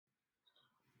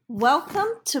Welcome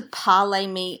to Parlay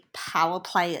Me Power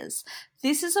Players.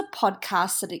 This is a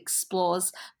podcast that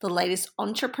explores the latest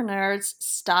entrepreneurs,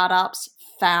 startups,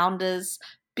 founders,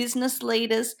 business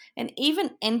leaders, and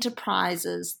even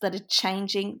enterprises that are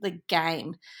changing the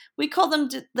game. We call them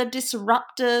the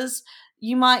disruptors.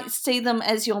 You might see them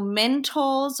as your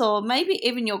mentors or maybe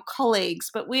even your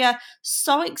colleagues, but we are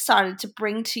so excited to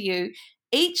bring to you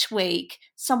each week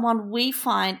someone we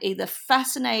find either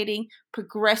fascinating,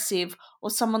 progressive, or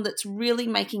someone that's really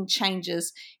making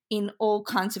changes in all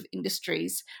kinds of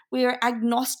industries. We are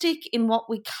agnostic in what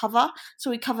we cover. So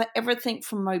we cover everything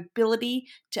from mobility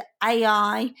to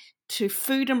AI to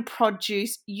food and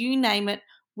produce, you name it,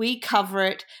 we cover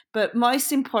it. But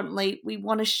most importantly, we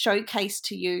want to showcase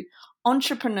to you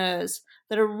entrepreneurs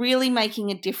that are really making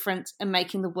a difference and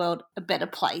making the world a better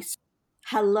place.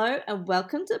 Hello and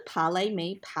welcome to Parlay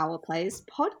Me Power Players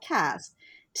podcast.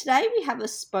 Today we have a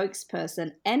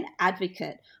spokesperson and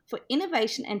advocate for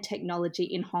innovation and technology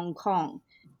in Hong Kong.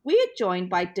 We are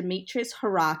joined by Demetrius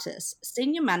Haratis,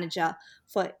 Senior Manager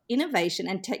for Innovation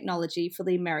and Technology for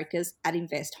the Americas at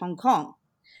Invest Hong Kong.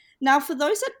 Now, for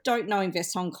those that don't know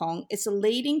Invest Hong Kong, it's a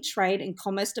leading trade and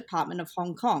commerce department of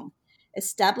Hong Kong.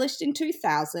 Established in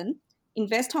 2000,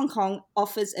 Invest Hong Kong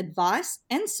offers advice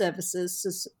and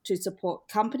services to support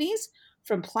companies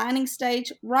from planning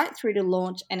stage right through to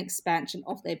launch and expansion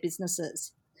of their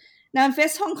businesses. Now,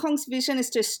 Invest Hong Kong's vision is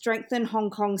to strengthen Hong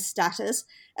Kong's status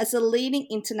as a leading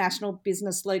international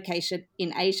business location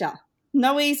in Asia.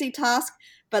 No easy task,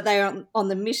 but they are on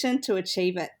the mission to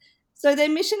achieve it. So their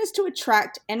mission is to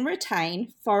attract and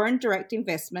retain foreign direct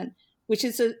investment, which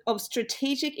is of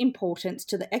strategic importance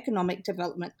to the economic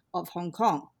development of Hong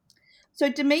Kong. So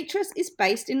Demetrius is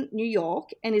based in New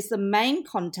York and is the main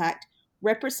contact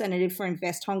representative for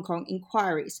Invest Hong Kong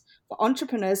inquiries for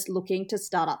entrepreneurs looking to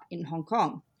start up in Hong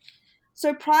Kong.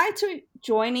 So prior to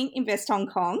joining Invest Hong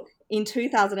Kong in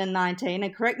 2019,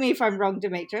 and correct me if I'm wrong,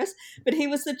 Demetrius, but he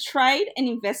was the Trade and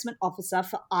Investment Officer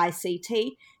for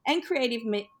ICT and Creative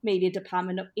Media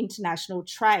Department of International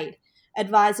Trade,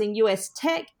 advising US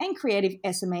tech and creative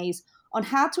SMEs on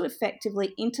how to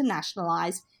effectively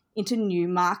internationalize into new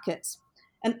markets,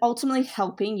 and ultimately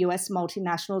helping US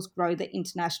multinationals grow their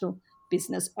international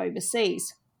business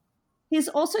overseas. He has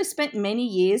also spent many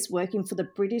years working for the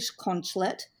British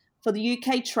Consulate for the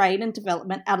UK Trade and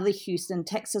Development out of the Houston,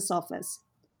 Texas office.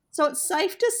 So it's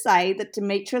safe to say that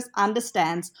Demetrius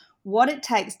understands what it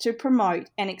takes to promote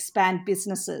and expand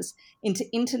businesses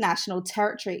into international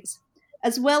territories,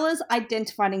 as well as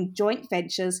identifying joint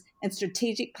ventures and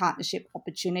strategic partnership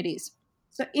opportunities.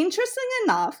 So interesting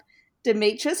enough,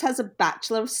 Demetrius has a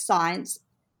Bachelor of Science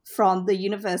from the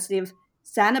University of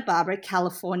Santa Barbara,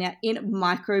 California in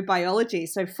microbiology.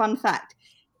 So fun fact.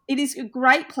 It is a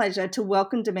great pleasure to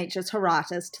welcome Demetrius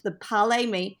Haratis to the Parlay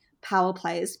Me Power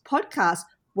Players podcast.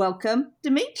 Welcome,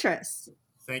 Demetrius.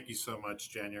 Thank you so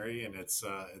much, January, and it's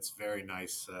very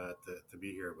nice to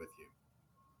be here with you.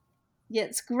 Yeah,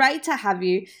 it's great to have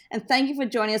you, and thank you for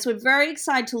joining us. We're very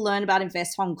excited to learn about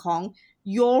Invest Hong Kong,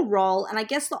 your role, and I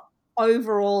guess the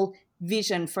overall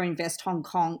vision for Invest Hong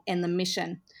Kong and the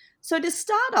mission. So to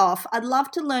start off, I'd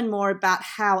love to learn more about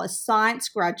how a science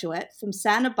graduate from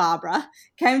Santa Barbara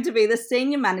came to be the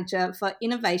Senior Manager for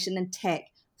Innovation and Tech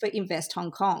for Invest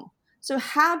Hong Kong. So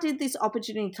how did this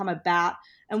opportunity come about,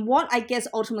 and what, I guess,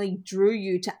 ultimately drew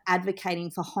you to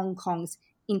advocating for Hong Kong's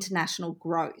international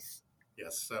growth?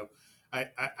 Yes, so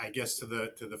I guess to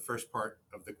the first part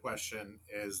of the question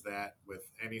is that with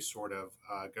any sort of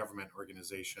government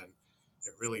organization,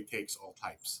 it really takes all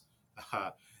types.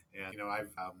 And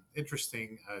I've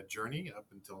interesting journey up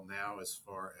until now as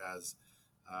far as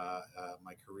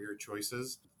my career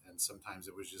choices, and sometimes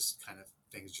it was just kind of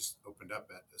things just opened up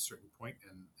at a certain point,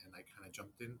 and I kind of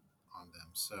jumped in on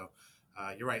them. So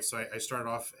you're right. So I started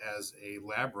off as a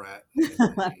lab rat in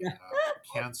a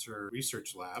cancer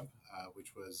research lab,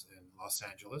 which was in Los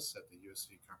Angeles at the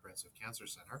USC Comprehensive Cancer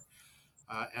Center.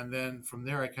 And then from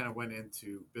there, I kind of went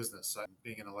into business.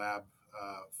 Being in a lab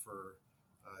for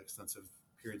extensive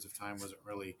periods of time wasn't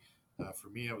really for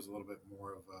me. I was a little bit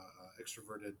more of an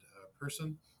extroverted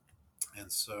person.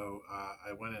 And so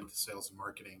I went into sales and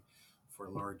marketing for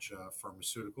a large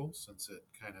pharmaceutical, since it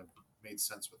kind of made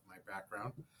sense with my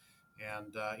background.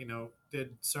 And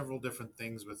did several different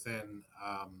things within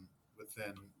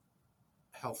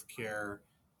healthcare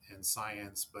and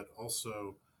science, but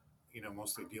also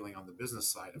mostly dealing on the business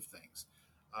side of things.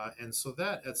 And so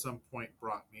that at some point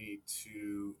brought me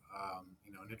to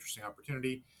an interesting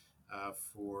opportunity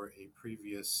for a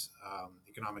previous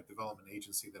economic development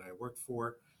agency that I worked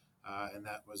for, and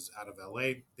that was out of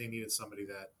LA. They needed somebody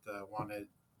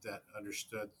that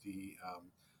understood the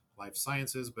life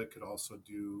sciences, but could also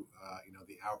do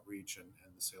the outreach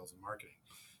and the sales and marketing.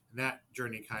 And that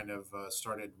journey kind of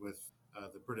started with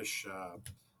the British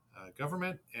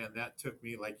government, and that took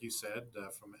me, like you said,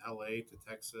 from LA to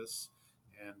Texas,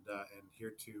 and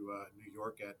here to New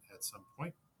York at some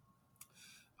point.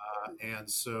 And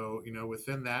so,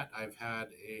 within that, I've had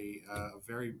a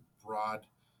very broad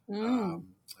Mm.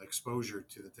 um, exposure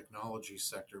to the technology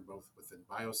sector, both within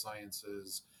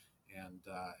biosciences and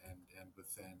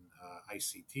within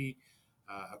ICT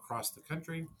across the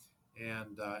country,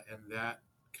 and that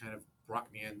kind of brought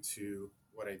me into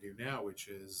what I do now, which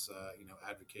is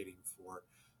advocating for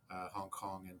Hong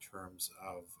Kong in terms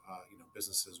of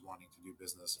businesses wanting to do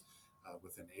business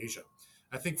within Asia.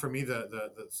 I think for me,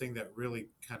 the thing that really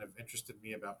kind of interested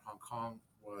me about Hong Kong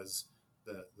was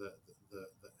the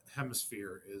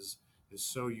hemisphere is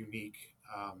so unique,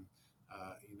 and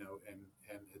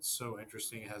it's so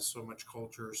interesting. It has so much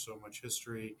culture, so much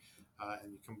history,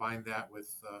 and you combine that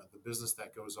with the business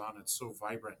that goes on. It's so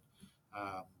vibrant,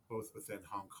 both within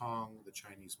Hong Kong, the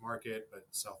Chinese market, but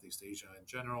Southeast Asia in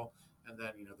general, and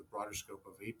then the broader scope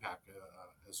of APAC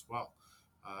as well.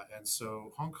 And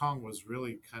so Hong Kong was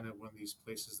really kind of one of these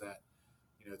places that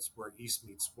it's where East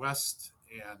meets West,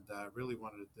 and really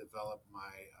wanted to develop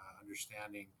my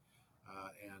understanding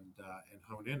and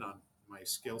hone in on my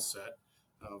skill set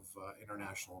of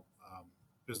international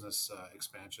business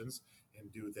expansions,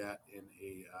 and do that in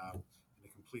a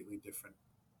completely different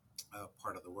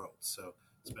part of the world. So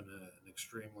it's been an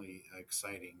extremely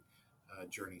exciting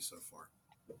journey so far.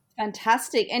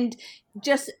 Fantastic. And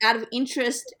just out of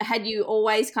interest, had you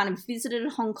always kind of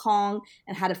visited Hong Kong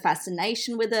and had a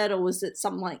fascination with it, or was it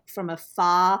something like from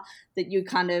afar that you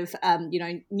kind of,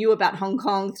 knew about Hong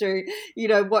Kong through,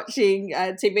 watching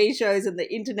TV shows and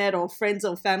the internet, or friends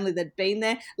or family that'd been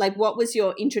there? Like, what was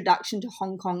your introduction to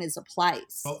Hong Kong as a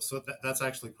place? Well, so that's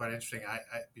actually quite interesting. I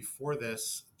before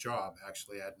this job,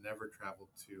 actually, I'd never traveled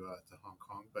to Hong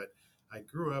Kong, but I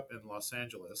grew up in Los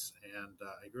Angeles, and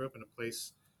I grew up in a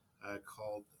place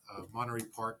called Monterey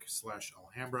Park slash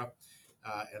Alhambra,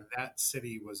 and that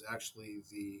city was actually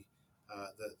the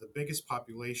biggest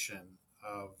population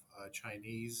of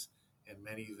Chinese, and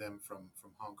many of them from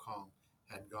Hong Kong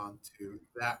had gone to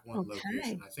that one location.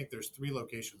 Okay, I think there's three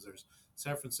locations. There's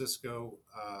San Francisco,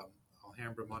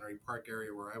 Alhambra, Monterey Park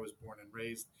area where I was born and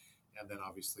raised, and then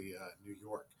obviously New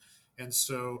York. And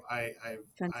so I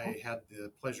fantastic. had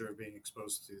the pleasure of being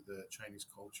exposed to the Chinese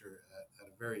culture at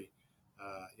a very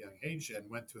young age, and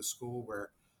went to a school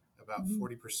where about Mhm.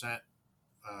 40%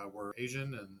 were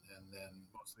Asian, and then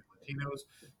mostly Latinos.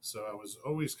 So I was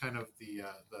always kind of the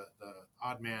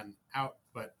odd man out,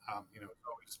 but it's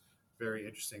always very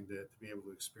interesting to be able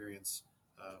to experience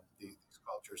these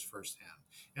cultures firsthand.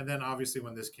 And then obviously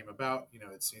when this came about,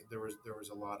 there was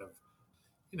a lot of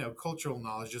cultural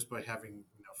knowledge just by having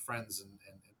friends,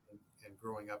 and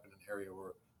growing up in an area where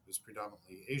it was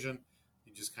predominantly Asian.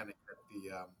 You just kind of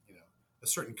get a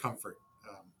certain comfort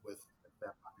with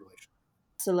that population.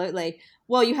 Absolutely.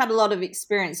 Well, you had a lot of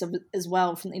experience as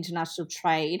well from the international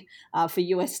trade for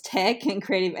US tech and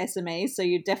creative SMEs. So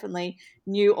you definitely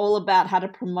knew all about how to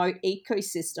promote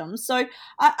ecosystems. So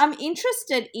I'm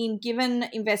interested in, given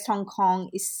Invest Hong Kong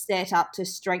is set up to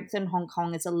strengthen Hong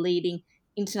Kong as a leading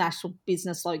international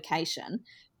business location,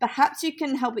 perhaps you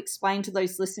can help explain to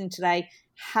those listening today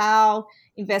how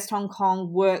Invest Hong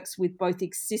Kong works with both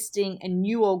existing and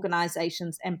new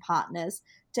organizations and partners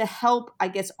to help, I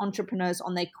guess, entrepreneurs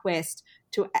on their quest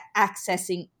to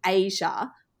accessing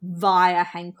Asia via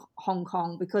Hong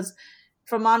Kong. Because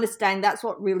from my understanding, that's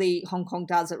what really Hong Kong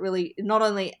does. It really not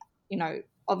only,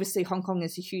 obviously Hong Kong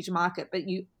is a huge market, but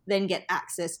you then get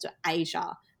access to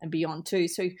Asia and beyond too.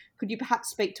 So could you perhaps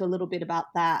speak to a little bit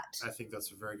about that? I think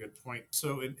that's a very good point.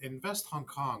 So in Invest Hong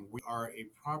Kong, we are a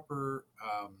proper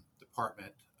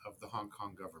department of the Hong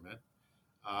Kong government.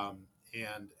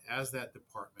 And as that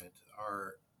department,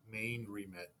 our main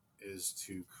remit is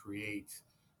to create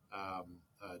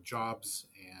jobs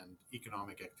and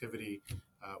economic activity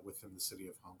within the city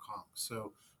of Hong Kong.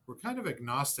 So we're kind of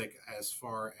agnostic as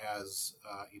far as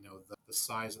the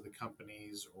size of the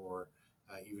companies, or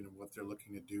even what they're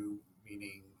looking to do,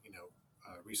 meaning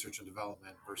research and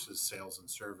development versus sales and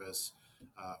service,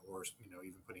 or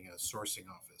even putting a sourcing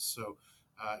office. So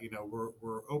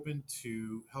we're open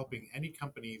to helping any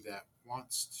company that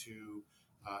wants to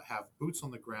have boots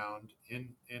on the ground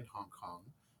in Hong Kong,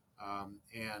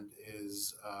 and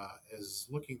is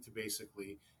looking to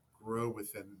basically grow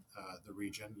within the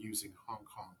region using Hong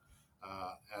Kong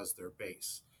as their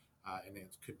base. And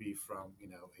it could be from a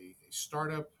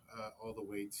startup all the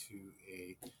way to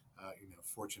a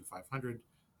Fortune 500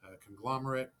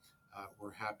 conglomerate.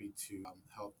 we're happy to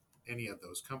help any of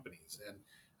those companies. And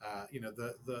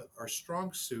the our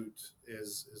strong suit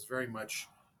is very much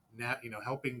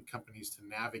helping companies to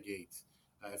navigate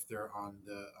if they're on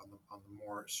the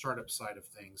more startup side of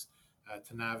things,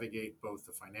 to navigate both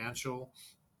the financial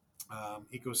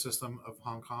ecosystem of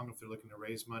Hong Kong if they're looking to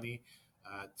raise money,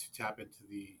 to tap into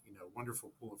the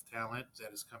wonderful pool of talent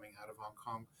that is coming out of Hong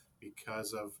Kong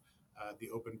because of the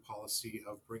open policy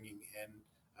of bringing in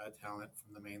talent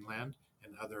from the mainland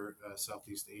and other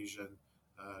Southeast Asian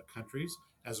countries,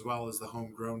 as well as the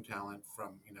homegrown talent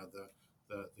from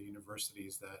the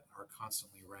universities that are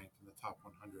constantly ranked in the top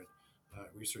 100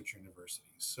 research universities.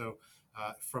 So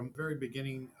from the very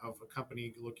beginning of a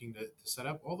company looking to set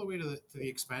up all the way to the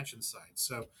expansion side.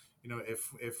 So,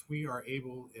 if we are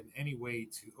able in any way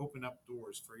to open up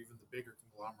doors for even the bigger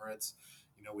conglomerates,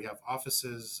 we have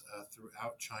offices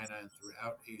throughout China and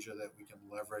throughout Asia that we can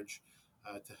leverage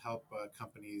to help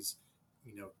companies,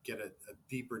 get a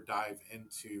deeper dive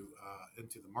into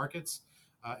the markets.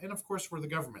 And of course, we're the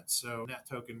government. So, that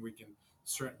token, we can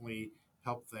certainly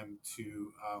help them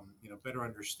to, better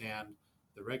understand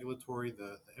the regulatory,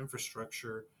 the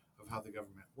infrastructure of how the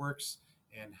government works,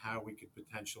 and how we could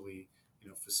potentially,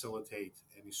 facilitate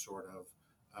any sort of,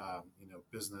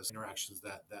 business interactions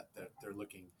that they're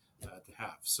looking to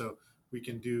have. So we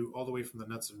can do all the way from the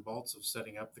nuts and bolts of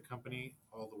setting up the company,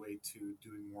 all the way to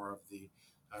doing more of the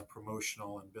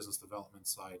promotional and business development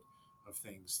side of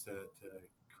things to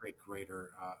create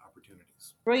greater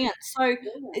opportunities. Brilliant. So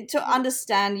to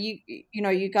understand,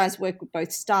 you guys work with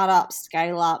both startups,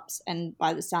 scale ups, and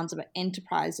by the sounds of it,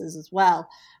 enterprises as well,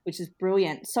 which is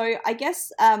brilliant. So I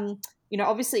guess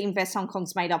obviously Invest Hong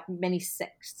Kong's made up of many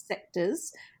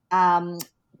sectors, um,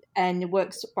 and it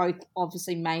works both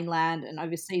obviously mainland and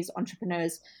overseas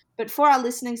entrepreneurs. But for our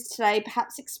listeners today,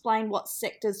 perhaps explain what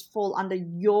sectors fall under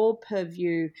your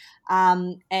purview,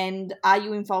 and are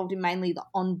you involved in mainly the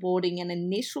onboarding and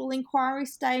initial inquiry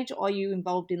stage, or are you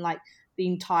involved in like the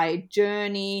entire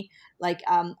journey, like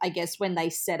I guess when they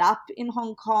set up in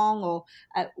Hong Kong, or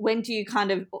when do you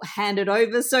kind of hand it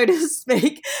over, so to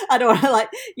speak? I don't want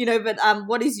to but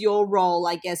what is your role,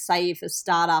 I guess, say if a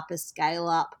startup, a scale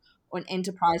up, or an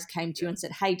enterprise came to you Yeah. and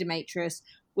said, hey, Demetrius,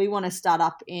 we want to start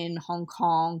up in Hong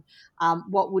Kong.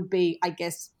 What would be, I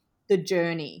guess, the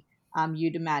journey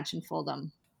you'd imagine for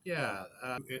them? Yeah,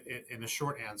 in a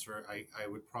short answer, I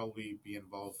would probably be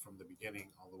involved from the beginning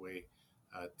all the way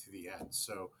to the end.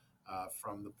 So,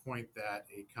 from the point that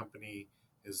a company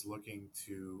is looking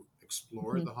to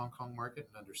explore Mm-hmm. the Hong Kong market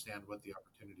and understand what the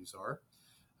opportunities are,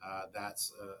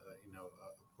 that's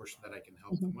a portion that I can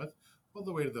help Mm-hmm. them with. All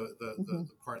the way to Mm-hmm. the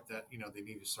part that they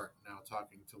need to start now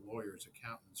talking to lawyers,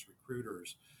 accountants,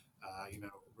 recruiters,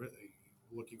 really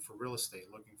looking for real estate,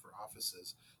 looking for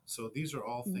offices. So these are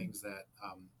all things that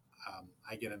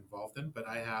I get involved in. But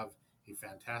I have a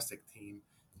fantastic team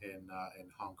in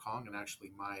Hong Kong, and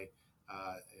actually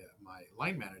uh, my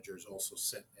line managers also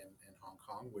sit in Hong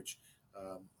Kong, which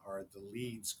are the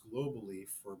leads globally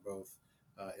for both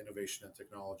innovation and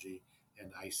technology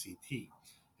and ICT.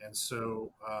 And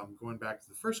so, going back to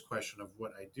the first question of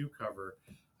what I do cover,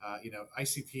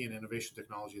 ICT and innovation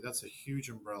technology, that's a huge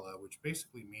umbrella, which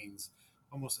basically means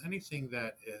almost anything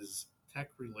that is tech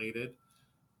related,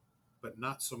 but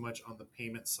not so much on the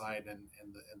payment side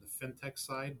and the fintech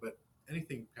side, but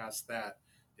anything past that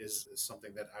is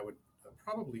something that I would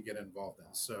probably get involved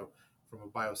in. So, from a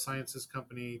biosciences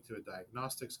company to a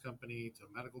diagnostics company to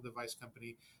a medical device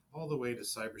company, all the way to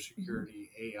Mm-hmm. cybersecurity,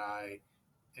 AI,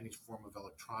 any form of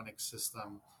electronic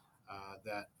system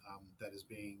that is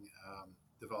being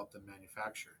developed and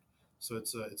manufactured. So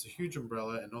it's a huge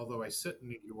umbrella. And although I sit in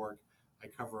New York, I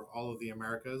cover all of the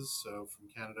Americas. So from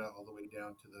Canada all the way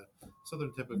down to the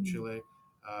southern tip of Chile.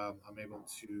 I'm able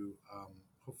to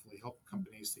hopefully help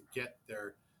companies to get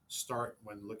their start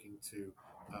when looking to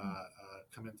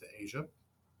come into Asia,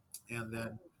 and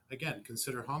then again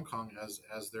consider Hong Kong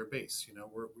as their base.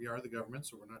 We are the government,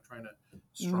 so we're not trying to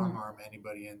strong Mm-hmm. arm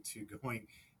anybody into going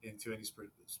into any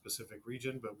specific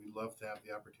region, but we love to have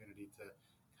the opportunity to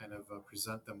kind of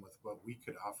present them with what we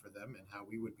could offer them and how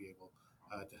we would be able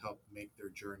to help make their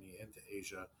journey into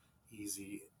Asia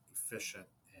easy, efficient,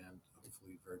 and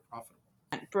hopefully very profitable.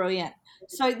 Brilliant.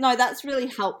 So no, that's really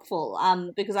helpful,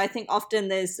 because I think often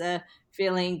there's a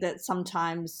feeling that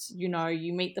sometimes, you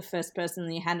meet the first person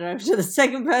and you hand it over to the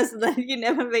second person, then you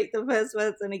never meet the first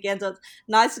person again. So it's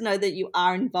nice to know that you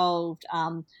are involved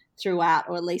throughout,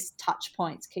 or at least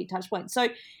key touch points. So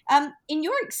in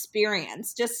your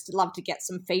experience, just love to get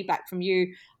some feedback from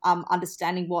you,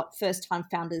 understanding what first time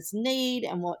founders need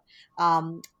and what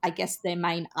I guess their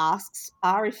main asks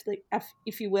are,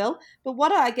 if you will. But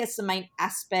what are, I guess, the main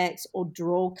aspects or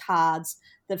draw cards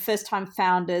that first time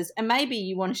founders, and maybe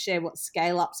you want to share what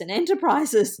scale ups and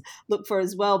enterprises look for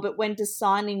as well, but when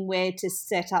deciding where to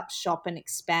set up shop and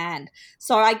expand?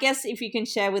 So I guess if you can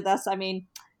share with us,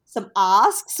 some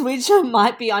asks which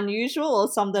might be unusual, or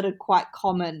some that are quite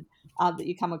common that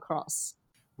you come across.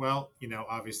 Well,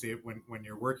 obviously, when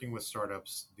you're working with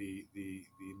startups, the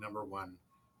number one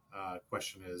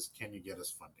question is, can you get us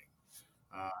funding?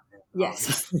 And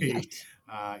Yes. obviously,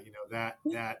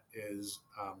 that is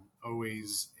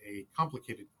always a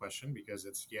complicated question, because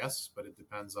it's yes, but it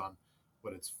depends on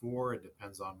what it's for. It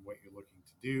depends on what you're looking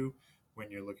to do,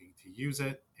 when you're looking to use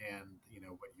it, and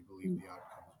what you believe the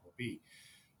outcomes will be.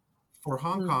 For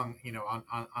Hong Mm.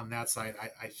 Kong, on that side,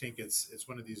 I think it's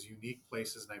one of these unique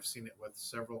places, and I've seen it with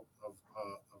several of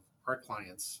our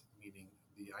clients, meaning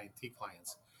the INT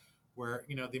clients, where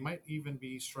they might even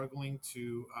be struggling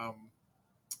to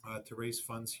raise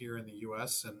funds here in the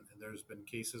U.S. And there's been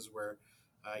cases where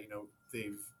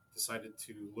they've decided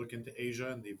to look into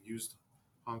Asia, and they've used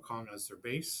Hong Kong as their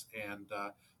base. And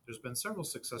there's been several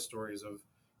success stories of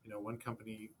one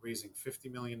company raising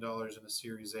 $50 million in a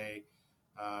Series A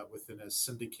within a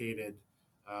syndicated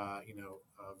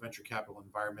venture capital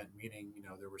environment, meaning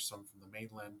there were some from the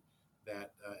mainland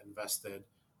that invested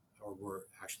or were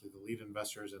actually the lead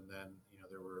investors, and then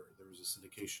there was a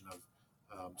syndication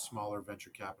of smaller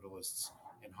venture capitalists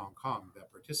in Hong Kong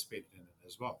that participated in it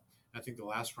as well. And I think the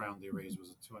last round they raised was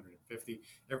at 250.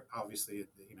 Obviously,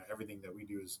 everything that we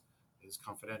do is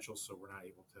confidential, so we're not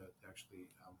able to actually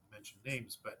mention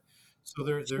names. But so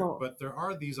Sure. there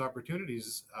are these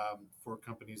opportunities for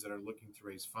companies that are looking to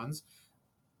raise funds.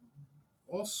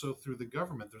 Also, through the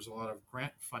government, there's a lot of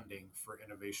grant funding for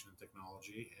innovation and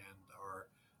technology, and our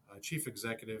chief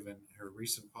executive in her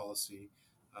recent policy,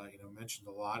 mentioned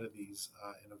a lot of these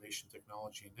innovation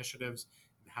technology initiatives,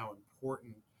 and how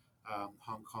important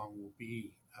Hong Kong will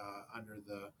be under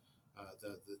the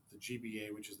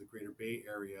GBA, which is the Greater Bay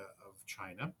Area of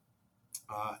China,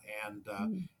 uh, and uh,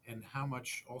 Mm. and how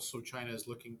much also China is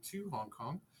looking to Hong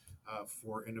Kong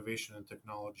for innovation and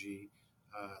technology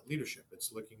leadership.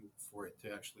 It's looking for it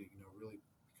to actually, really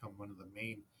become one of the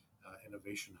main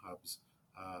innovation hubs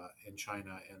in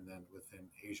China, and then within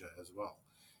Asia as well.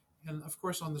 And of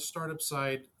course, on the startup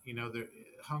side,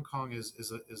 Hong Kong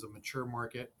is a mature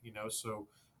market, so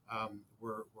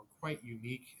we're quite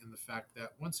unique in the fact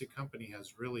that once a company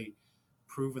has really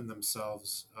proven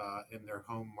themselves in their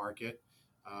home market,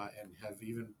 and have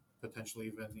even potentially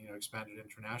even expanded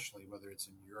internationally, whether it's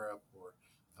in Europe or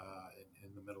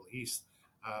in the Middle East.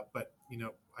 But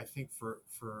I think for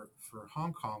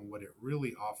Hong Kong, what it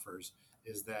really offers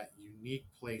is that unique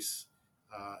place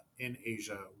in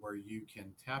Asia where you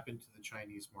can tap into the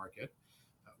Chinese market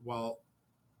while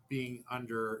being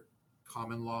under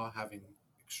common law, having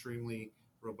extremely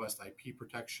robust IP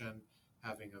protection,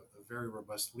 having a very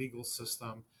robust legal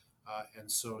system,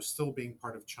 and so still being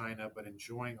part of China, but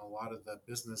enjoying a lot of the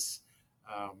business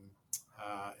um,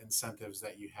 incentives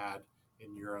that you had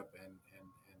in Europe and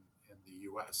the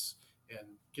U.S. And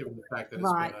given the fact that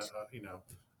it's been Right.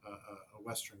 a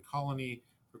Western colony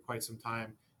for quite some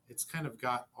time, it's kind of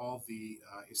got all the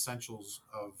essentials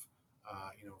of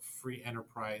free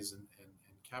enterprise and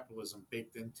capitalism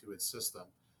baked into its system,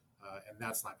 and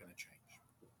that's not going to change.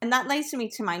 And that leads me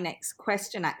to my next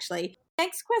question, actually.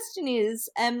 Next question is,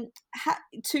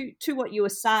 to what you were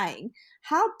saying,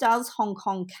 how does Hong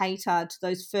Kong cater to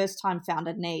those first time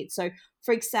founder needs? So,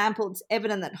 for example, it's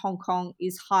evident that Hong Kong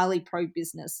is highly pro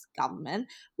business government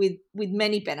with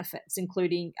many benefits,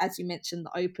 including, as you mentioned,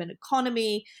 the open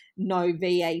economy, no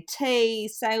VAT,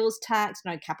 sales tax,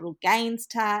 no capital gains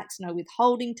tax, no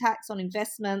withholding tax on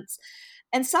investments.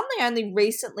 And something only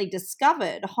recently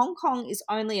discovered, Hong Kong is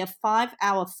only a 5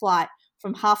 hour flight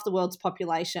from half the world's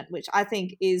population, which I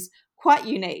think is quite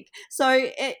unique. So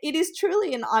it is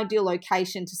truly an ideal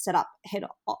location to set up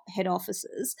head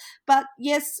offices. But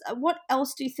yes, what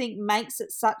else do you think makes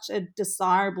it such a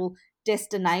desirable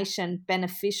destination,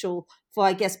 beneficial for,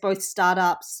 I guess, both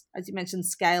startups, as you mentioned,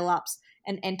 scale ups,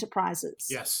 and enterprises?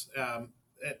 Yes,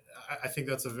 I think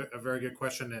that's a very good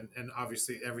question, and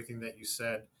obviously everything that you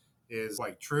said is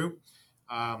quite true.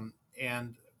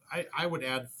 And I would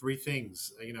add three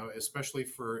things, especially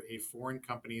for a foreign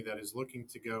company that is looking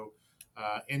to go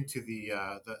into the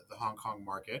Hong Kong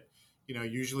market,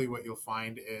 usually what you'll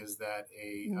find is that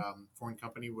a foreign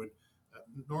company would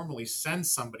normally send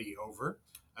somebody over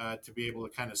to be able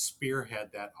to kind of spearhead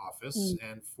that office.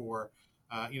 And for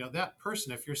that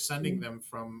person, if you're sending them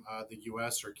from the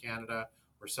U.S. or Canada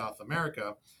or South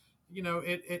America,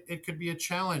 it could be a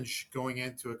challenge going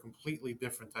into a completely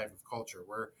different type of culture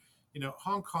where,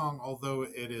 Hong Kong, although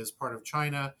it is part of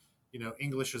China,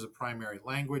 English is a primary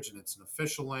language and it's an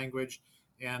official language.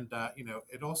 And,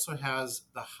 it also has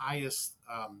the highest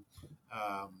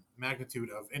magnitude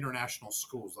of international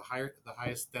schools, the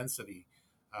highest density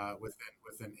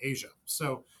within Asia.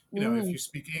 So, if you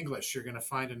speak English, you're going to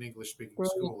find an English speaking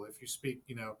Brilliant. school. If you speak,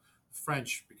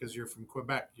 French, because you're from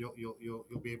Quebec, you'll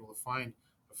be able to find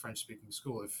a French speaking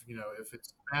school. If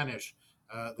it's Spanish,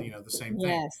 the same thing.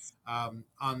 Yes. On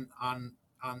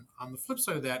the flip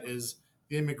side of that is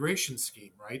the immigration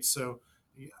scheme, right? So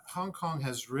Hong Kong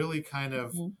has really kind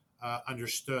of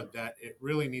understood that it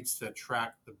really needs to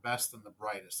attract the best and the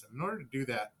brightest. And in order to do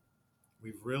that,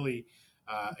 we've really,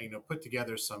 put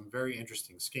together some very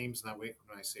interesting schemes. Now, when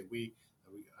I say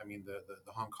I mean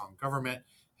the Hong Kong government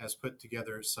has put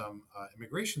together some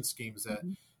immigration schemes that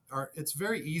it's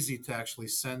very easy to actually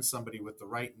send somebody with the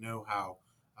right know-how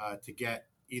to get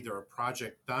either a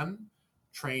project done,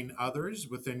 train others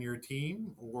within your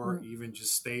team, or even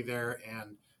just stay there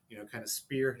and kind of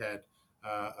spearhead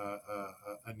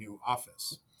a new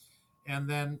office. And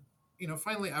then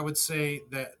finally, I would say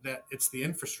that it's the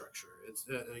infrastructure. It's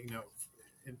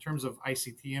in terms of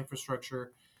ICT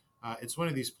infrastructure, it's one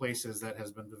of these places that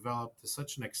has been developed to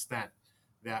such an extent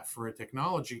that for a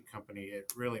technology company,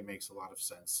 it really makes a lot of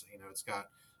sense. It's got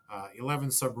 11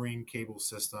 submarine cable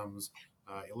systems,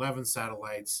 11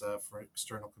 satellites for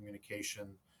external communication.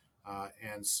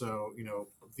 And so,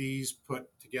 these put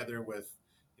together with,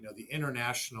 the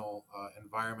international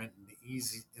environment and the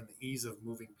ease of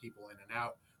moving people in and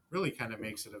out really kind of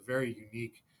makes it a very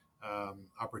unique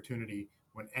opportunity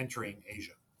when entering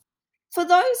Asia. For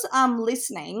those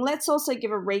listening, let's also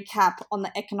give a recap on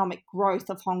the economic growth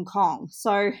of Hong Kong.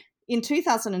 So in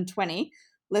 2020,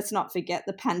 let's not forget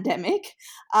the pandemic,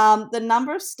 the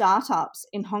number of startups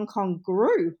in Hong Kong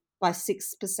grew by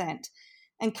 6%.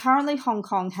 And currently Hong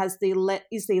Kong is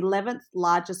the 11th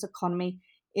largest economy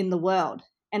in the world.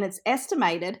 And it's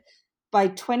estimated by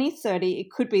 2030,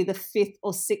 it could be the 5th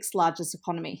or 6th largest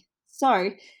economy.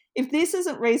 So if this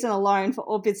isn't reason alone for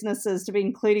all businesses to be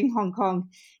including Hong Kong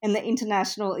in the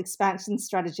international expansion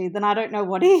strategy, then I don't know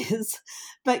what is.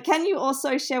 But can you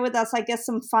also share with us, I guess,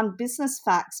 some fun business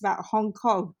facts about Hong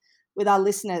Kong with our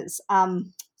listeners?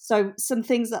 So some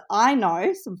things that I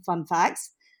know, some fun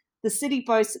facts. The city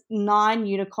boasts 9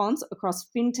 unicorns across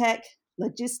fintech,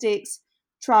 logistics,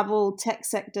 travel, tech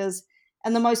sectors,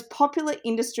 and the most popular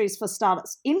industries for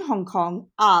startups in Hong Kong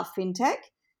are fintech,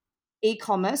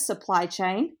 e-commerce, supply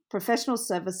chain, professional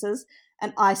services,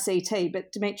 and ICT.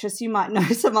 But Demetrius, you might know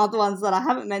some other ones that I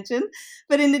haven't mentioned.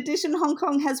 But in addition, Hong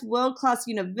Kong has world-class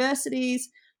universities,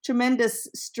 tremendous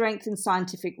strength in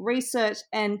scientific research,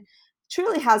 and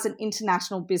truly has an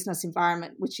international business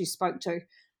environment, which you spoke to.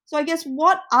 So I guess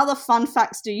what other fun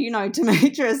facts do you know,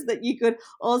 Demetrius, that you could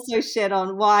also shed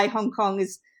on why Hong Kong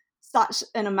is such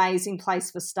an amazing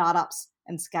place for startups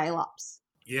and scale-ups?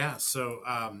 Yeah, so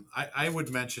I would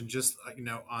mention just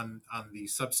on the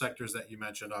subsectors that you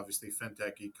mentioned, obviously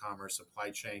fintech, e-commerce, supply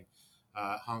chain.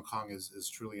 Hong Kong is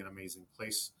truly an amazing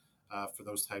place for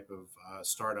those type of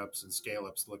startups and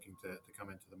scale-ups looking to come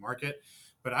into the market.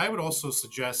 But I would also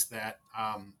suggest that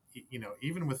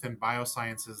even within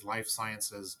biosciences, life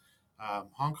sciences,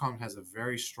 Hong Kong has a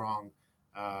very strong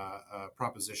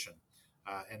proposition.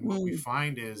 And what we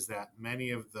find is that many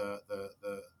of the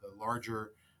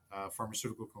larger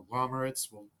pharmaceutical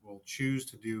conglomerates will choose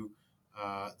to do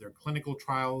their clinical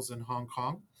trials in Hong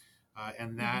Kong.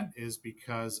 And that is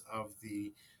because of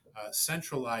the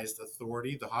centralized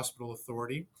authority, the hospital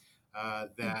authority,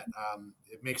 that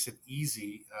it makes it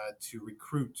easy to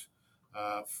recruit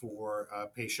for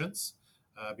patients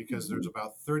because there's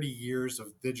about 30 years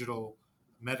of digital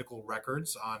medical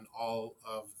records on all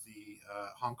of the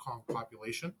Hong Kong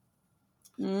population.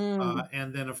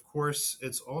 And then, of course,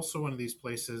 it's also one of these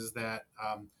places that,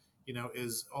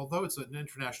 is although it's an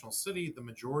international city, the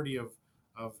majority of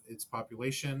its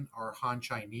population are Han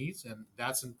Chinese, and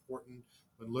that's important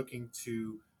when looking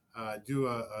to do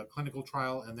a clinical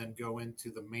trial and then go into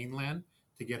the mainland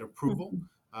to get approval.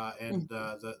 And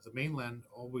the mainland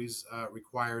always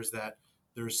requires that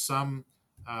there's some,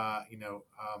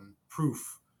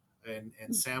 proof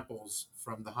and samples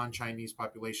from the Han Chinese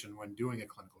population when doing a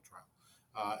clinical trial.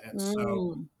 And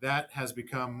so Mm. that has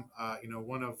become,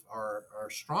 one of our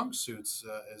strong suits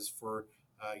is for,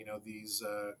 these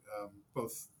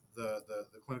both the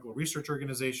clinical research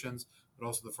organizations, but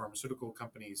also the pharmaceutical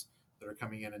companies that are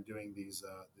coming in and doing these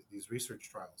research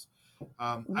trials.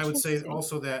 I would say Interesting.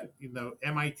 also that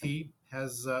MIT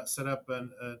has set up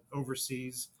an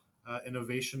overseas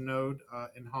innovation node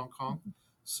in Hong Kong.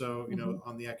 So Mm-hmm.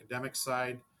 on the academic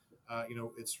side,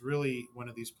 it's really one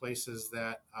of these places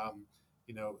that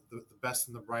the best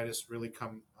and the brightest really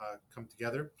come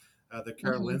together. The Mm-hmm.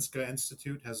 Karolinska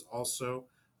Institute has also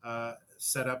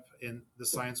set up in the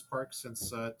science park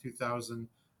since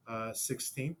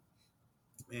 2016,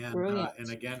 and Brilliant.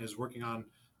 again is working on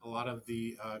a lot of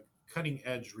the cutting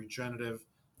edge regenerative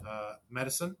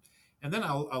medicine. And then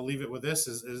I'll leave it with this: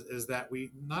 is that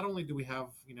we not only do we have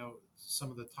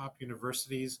some of the top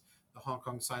universities, the Hong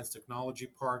Kong Science Technology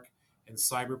Park and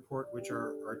Cyberport, which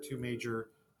are two major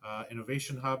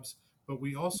innovation hubs, but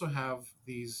we also have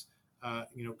these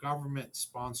government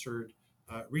sponsored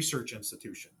research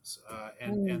institutions,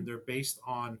 and Mm. they're based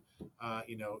on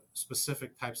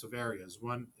specific types of areas.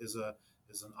 One is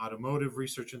an automotive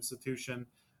research institution.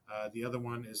 The other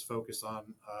one is focused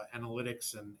on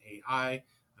analytics and AI.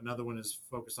 Another one is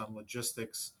focused on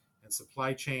logistics and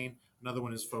supply chain. Another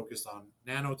one is focused on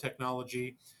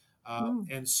nanotechnology. Mm.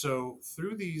 And so,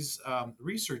 through these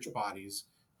research bodies,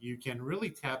 you can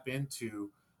really tap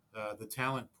into the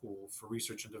talent pool for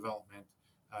research and development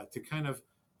to kind of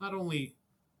not only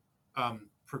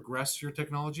progress your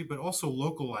technology, but also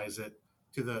localize it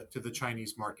to the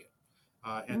Chinese market.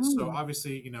 And so, Mm.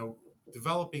 obviously,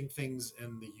 developing things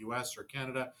in the U.S. or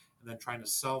Canada, and then trying to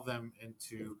sell them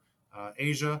into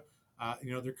Asia,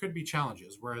 there could be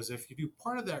challenges. Whereas if you do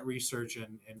part of that research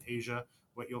in Asia,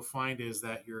 what you'll find is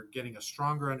that you're getting a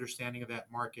stronger understanding of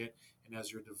that market, and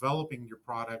as you're developing your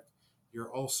product,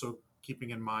 you're also keeping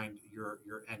in mind your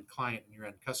end client and your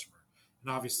end customer.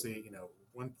 And obviously,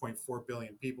 1.4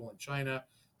 billion people in China,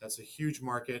 that's a huge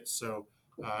market. So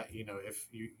if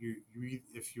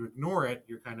if you ignore it,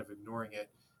 you're kind of ignoring it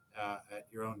at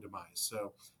your own demise.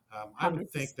 So I would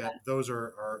think 100%. that those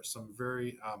are some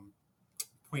very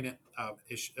poignant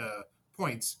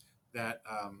points that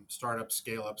startups,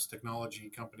 scale ups, technology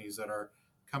companies that are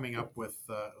coming up with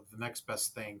the next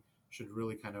best thing should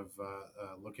really kind of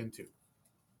look into.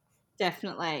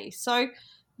 Definitely. So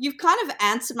you've kind of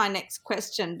answered my next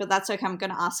question, but that's okay. I'm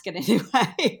going to ask it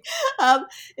anyway.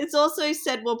 It's also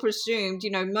said, well, presumed,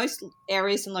 most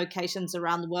areas and locations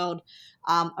around the world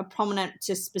are prominent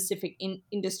to specific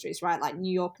industries, right? Like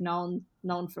New York, known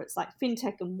for its like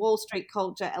fintech and Wall Street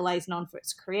culture. LA is known for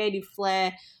its creative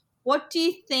flair. What do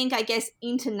you think, I guess,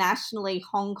 internationally,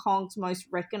 Hong Kong's most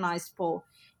recognized for?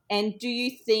 And do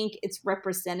you think it's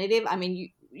representative? I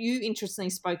mean, you interestingly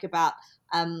spoke about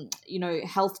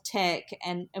health tech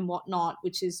and whatnot,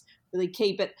 which is really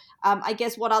key. But I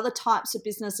guess what other types of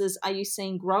businesses are you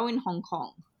seeing grow in Hong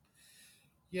Kong?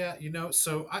 Yeah,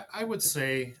 so I would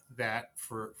say that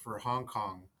for Hong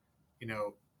Kong,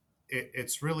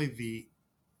 it's really the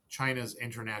China's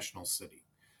international city.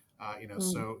 Mm.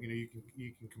 So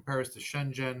you can compare us to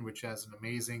Shenzhen, which has an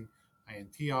amazing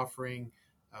INT offering.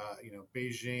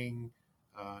 Beijing,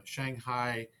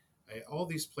 Shanghai, all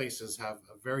these places have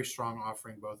a very strong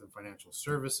offering both in financial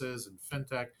services and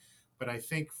fintech. But I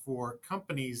think for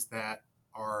companies that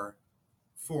are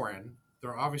foreign,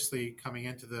 they're obviously coming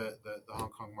into the Hong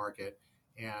Kong market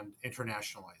and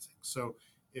internationalizing. So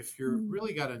if you're Mm.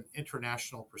 really got an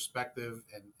international perspective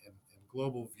and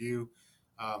global view,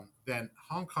 then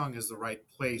Hong Kong is the right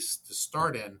place to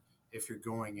start in if you're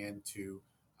going into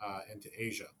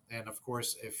Asia. And of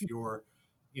course, if you're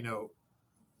you know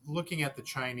looking at the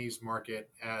Chinese market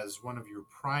as one of your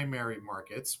primary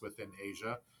markets within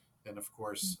Asia, then of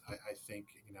course I think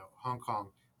Hong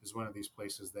Kong is one of these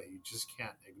places that you just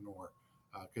can't ignore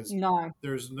because No.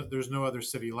 there's no other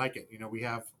city like it. We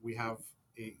have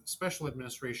a special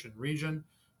administration region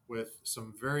with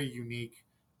some very unique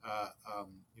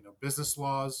business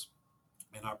laws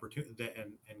and opportunity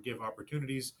and give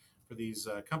opportunities for these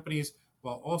companies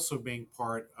while also being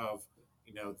part of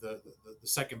the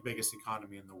second biggest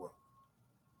economy in the world.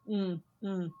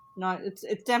 No,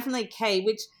 it's definitely key,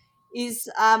 which is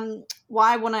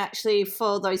why I want to actually,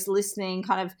 for those listening,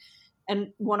 kind of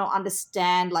and want to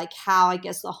understand like how I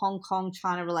guess the Hong Kong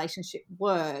China relationship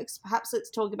works. Perhaps let's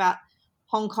talk about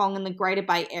Hong Kong and the Greater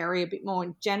Bay Area a bit more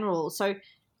in general. So,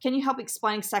 can you help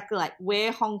explain exactly like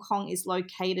where Hong Kong is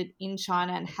located in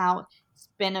China and how it's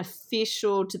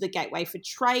beneficial to the gateway for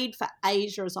trade for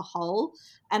Asia as a whole?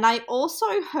 And I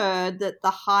also heard that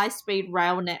the high speed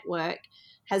rail network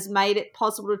has made it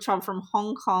possible to travel from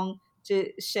Hong Kong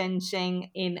to Shenzhen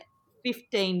in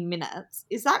 15 minutes.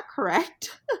 Is that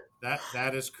correct?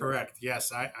 That is correct.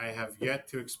 Yes, I have yet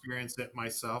to experience it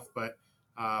myself, but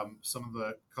some of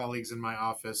the colleagues in my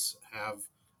office have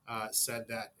said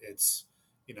that it's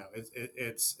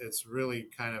it's really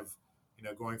kind of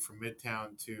going from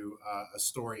Midtown to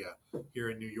Astoria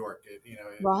here in New York.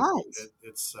 Right.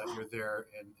 It's you're there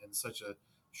in such a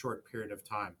short period of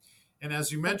time. And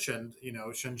as you mentioned,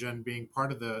 Shenzhen being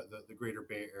part of the Greater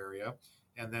Bay Area,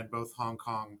 and then both Hong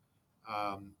Kong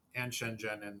and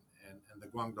Shenzhen and the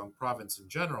Guangdong province in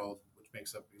general, which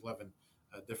makes up 11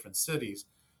 different cities,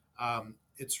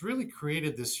 it's really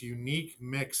created this unique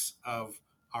mix of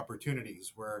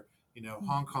opportunities where,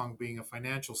 Hong Kong being a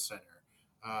financial center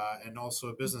and also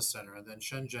a business center, and then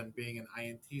Shenzhen being an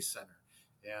INT center.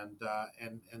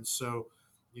 And so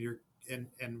you're,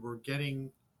 and we're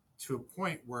getting to a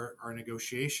point where our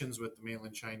negotiations with the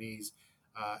mainland Chinese,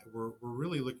 we're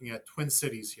really looking at twin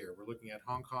cities here. We're looking at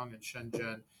Hong Kong and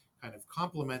Shenzhen kind of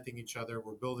complementing each other.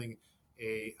 We're building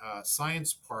a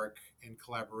science park in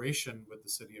collaboration with the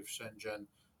city of Shenzhen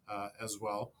as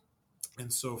well.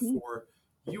 And so for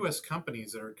U.S.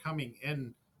 companies that are coming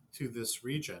in to this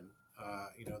region,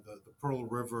 the Pearl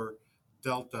River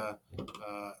Delta,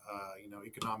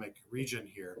 economic region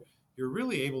here, you're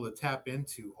really able to tap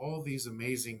into all these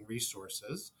amazing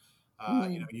resources.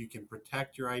 You can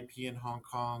protect your IP in Hong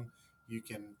Kong. You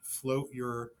can float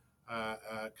your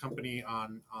company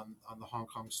on the Hong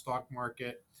Kong stock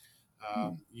market.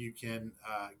 You can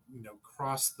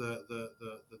cross the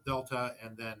delta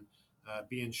and then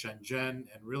be in Shenzhen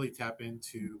and really tap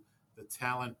into the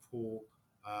talent pool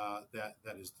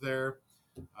that is there.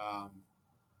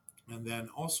 And then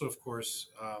also, of course,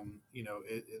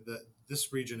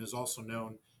 this region is also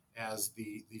known as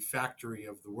the factory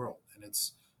of the world, and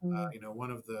it's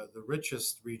one of the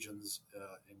richest regions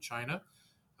in China.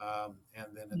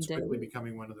 And then it's quickly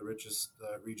becoming one of the richest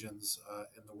regions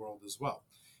in the world as well.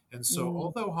 And so,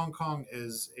 although Hong Kong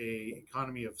is a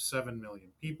economy of 7 million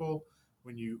people,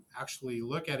 when you actually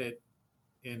look at it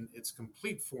in its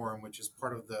complete form, which is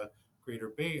part of the Greater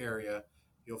Bay Area,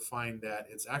 you'll find that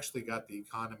it's actually got the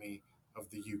economy of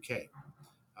the UK.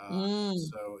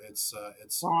 So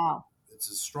Wow. it's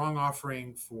a strong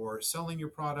offering for selling your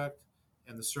product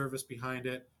and the service behind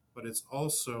it, but it's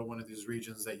also one of these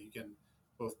regions that you can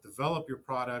both develop your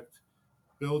product,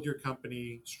 build your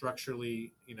company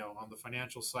structurally, on the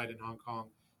financial side in Hong Kong,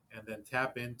 and then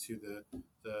tap into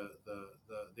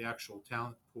the actual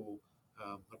talent pool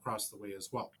across the way as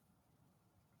well.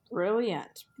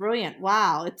 Brilliant.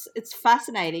 Wow, it's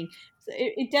fascinating.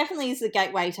 It definitely is the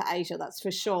gateway to Asia, that's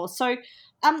for sure. So,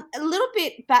 a little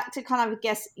bit back to kind of, I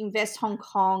guess, Invest Hong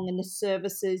Kong and the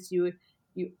services you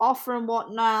offer and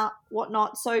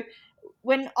whatnot. So,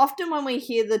 when we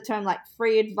hear the term like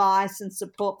free advice and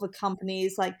support for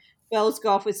companies, like bells go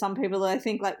off with some people. I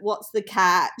think like, what's the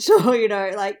catch? Or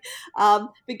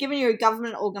but given you're a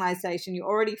government organization, you're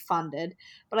already funded.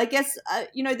 But I guess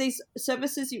these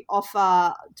services you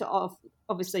offer to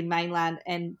obviously mainland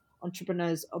and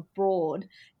entrepreneurs abroad.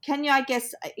 Can you, I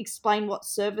guess, explain what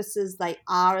services they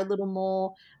are a little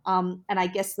more, and I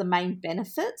guess the main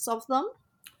benefits of them?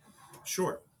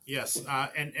 Sure. Yes,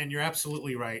 and you're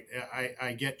absolutely right.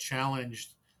 I get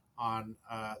challenged on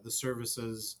the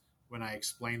services when I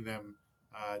explain them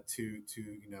to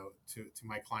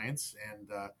my clients, and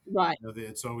Right.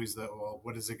 it's always well,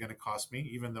 what is it going to cost me?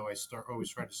 Even though I always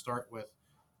try to start with,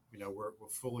 we're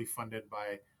fully funded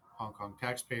by Hong Kong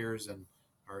taxpayers, and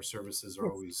our services are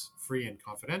Yes. always free and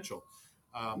confidential.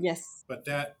 Yes. But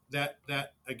that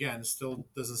again still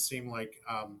doesn't seem like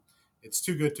it's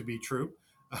too good to be true.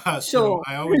 So Sure.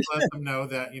 I always let them know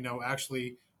that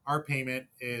actually our payment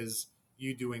is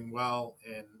you doing well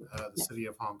in the Yeah. city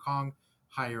of Hong Kong,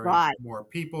 hiring Right. more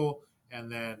people, and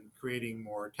then creating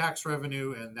more tax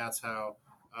revenue, and that's how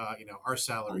our Comes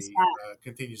salary back.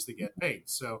 continues to get paid.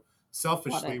 So Got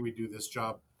selfishly, it. we do this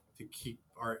job to keep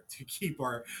our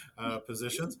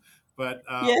positions, but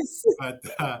Yes.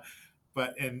 but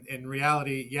but in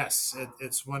reality, yes,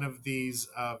 it's one of these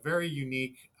very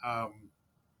unique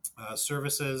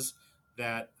services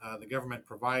that the government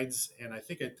provides, and I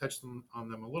think I touched on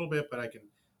them a little bit, but I can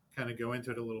kind of go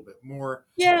into it a little bit more.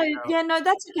 Yeah, Uh, yeah, no,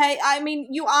 that's okay. I mean,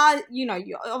 you are,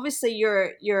 obviously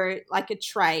you're like a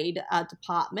trade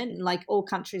department, and like all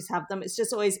countries have them. It's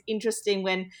just always interesting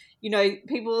when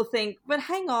people will think, but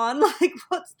hang on, like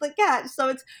what's the catch? So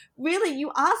it's really,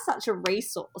 you are such a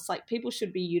resource. Like people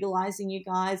should be utilizing you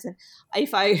guys, and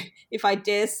if I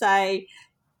dare say,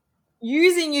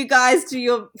 using you guys to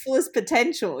your fullest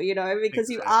potential, because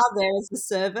you exactly. are there as a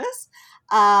service.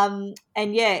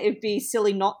 And yeah, it'd be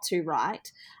silly not to,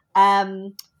 right?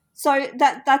 So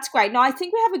that's great. Now I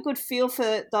think we have a good feel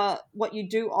for what you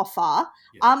do offer.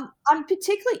 Yes. I'm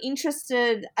particularly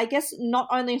interested, I guess, not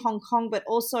only Hong Kong but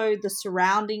also the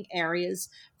surrounding areas.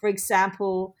 For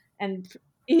example, and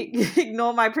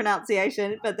ignore my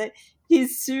pronunciation, but the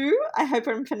Hizhou, I hope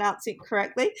I'm pronouncing it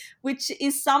correctly, which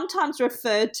is sometimes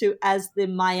referred to as the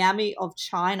Miami of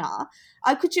China.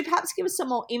 Could you perhaps give us some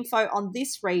more info on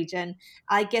this region?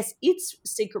 I guess its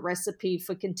secret recipe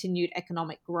for continued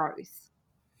economic growth.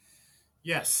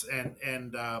 Yes,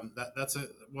 and that's a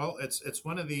well, it's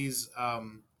one of these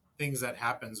things that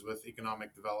happens with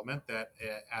economic development that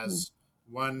Mm. as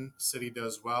one city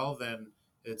does well, then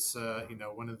it's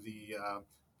one of the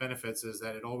benefits is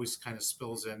that it always kind of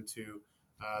spills into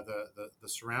the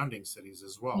surrounding cities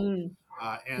as well, Mm.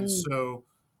 and Mm. so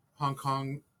Hong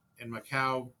Kong and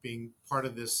Macau being part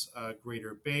of this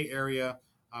Greater Bay Area.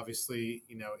 Obviously,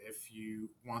 if you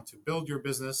want to build your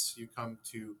business, you come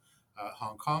to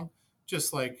Hong Kong,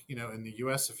 just like in the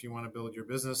US. If you want to build your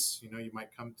business, you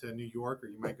might come to New York, or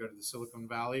you might go to the Silicon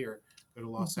Valley, or go to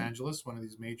Los Mhm. Angeles, one of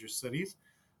these major cities.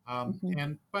 Mhm.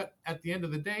 And but at the end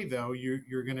of the day, though,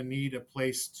 you're going to need a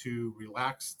place to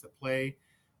relax, to play.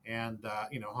 And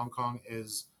Hong Kong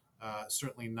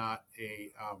certainly not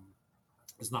a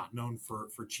is not known for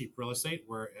cheap real estate,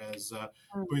 whereas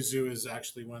Mm. Huizhou is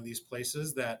actually one of these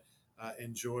places that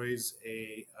enjoys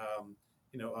a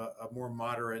more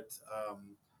moderate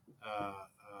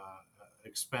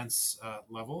expense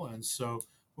level. And so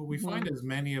what we find Mhm. is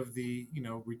many of the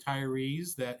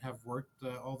retirees that have worked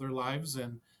all their lives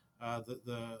in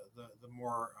the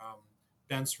more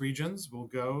dense regions will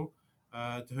go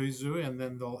to Huizhou, and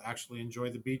then they'll actually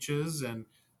enjoy the beaches and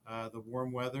the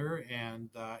warm weather.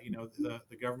 And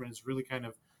the government has really kind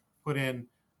of put in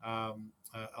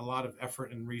a lot of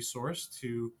effort and resource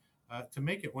to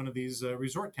make it one of these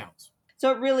resort towns.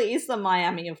 So it really is the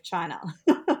Miami of China.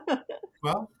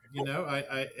 Well,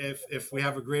 if we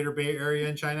have a Greater Bay Area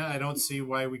in China, I don't see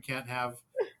why we can't have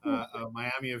a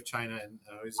Miami of China and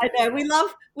I as know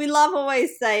well. we love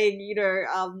always saying,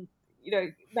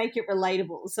 make it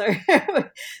relatable. So,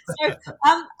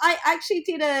 I actually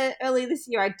did earlier this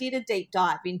year. I did a deep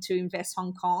dive into Invest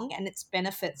Hong Kong and its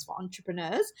benefits for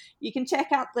entrepreneurs. You can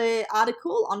check out the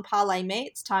article on Parlay Me.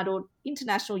 It's titled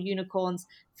 "International Unicorns,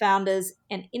 Founders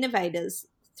and Innovators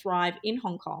Thrive in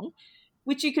Hong Kong,"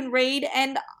 which you can read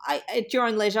and at your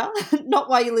own leisure, not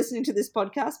while you're listening to this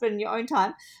podcast, but in your own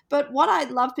time. But what I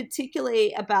love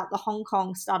particularly about the Hong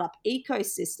Kong startup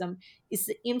ecosystem is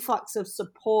the influx of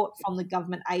support from the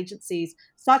government agencies,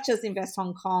 such as Invest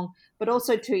Hong Kong, but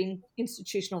also to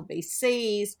institutional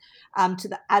VCs, to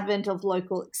the advent of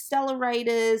local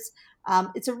accelerators.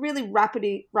 It's a really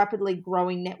rapidly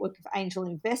growing network of angel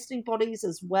investing bodies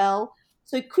as well.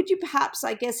 So could you perhaps,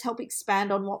 I guess, help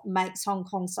expand on what makes Hong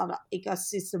Kong startup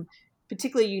ecosystem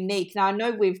particularly unique? Now, I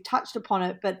know we've touched upon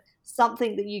it, but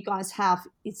something that you guys have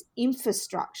is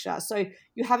infrastructure. So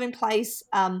you have in place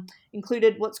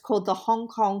included what's called the Hong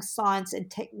Kong Science and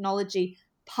Technology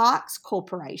Parks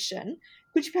Corporation.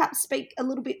 Could you perhaps speak a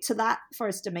little bit to that for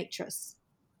us, Demetrius?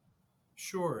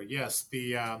 Sure. Yes.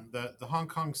 The Hong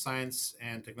Kong Science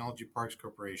and Technology Parks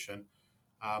Corporation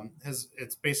has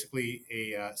it's basically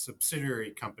a subsidiary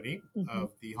company Mm-hmm.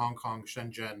 of the Hong Kong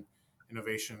Shenzhen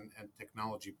Innovation and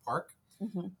Technology Park.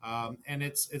 Mm-hmm. And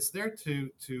it's there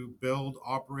to build,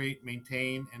 operate,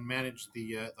 maintain, and manage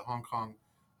the Hong Kong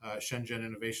Shenzhen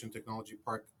Innovation Technology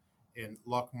Park in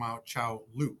Lok Mau Chau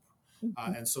Loop.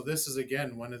 Mm-hmm. And so this is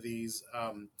again one of these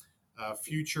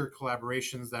future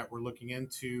collaborations that we're looking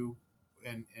into,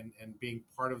 and being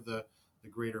part of the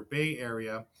Greater Bay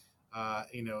Area.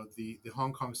 The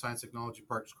Hong Kong Science Technology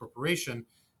Parks Corporation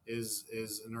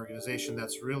is an organization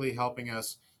that's really helping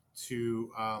us to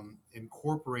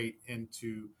incorporate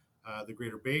into the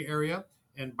Greater Bay Area,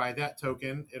 and by that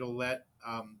token, it'll let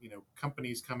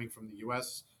companies coming from the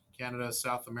U.S., Canada,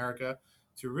 South America,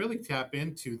 to really tap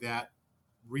into that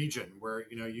region where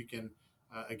you can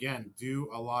again do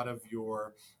a lot of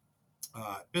your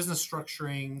business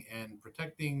structuring and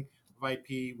protecting of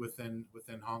IP within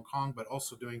Hong Kong, but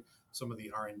also doing some of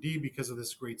the R&D because of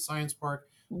this great science park.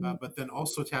 But then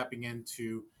also tapping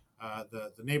into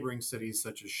the neighboring cities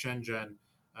such as Shenzhen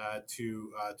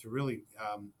to really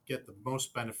get the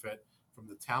most benefit from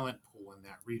the talent pool in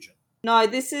that region. No,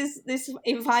 this.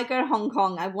 If I go to Hong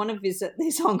Kong, I want to visit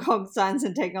this Hong Kong Science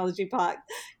and Technology Park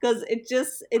because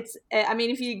it's. I mean,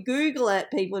 if you Google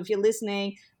it, people, if you're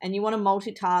listening and you want to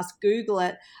multitask, Google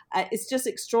it. It's just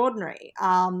extraordinary.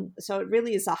 So it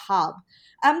really is a hub.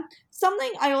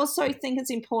 Something I also think it's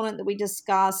important that we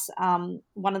discuss.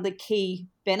 One of the key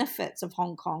benefits of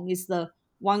Hong Kong is the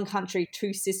one country,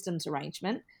 two systems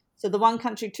arrangement. So the one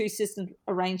country, two systems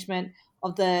arrangement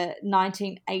of the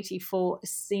 1984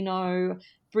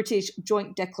 Sino-British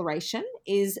Joint Declaration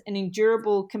is an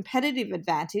endurable competitive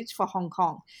advantage for Hong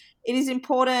Kong. It is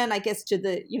important, I guess, to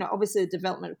the, obviously the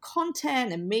development of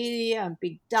content and media and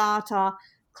big data,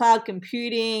 cloud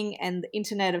computing and the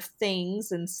Internet of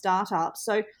Things and startups.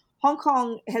 So Hong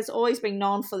Kong has always been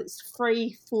known for its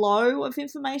free flow of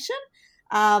information,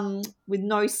 with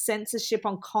no censorship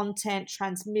on content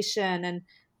transmission, and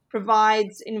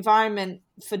provides environment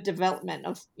for development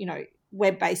of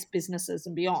web-based businesses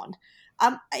and beyond.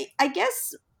 I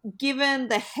guess given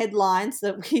the headlines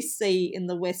that we see in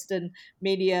the Western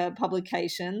media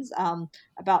publications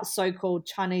about so-called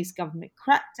Chinese government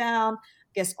crackdown,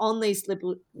 I guess, on these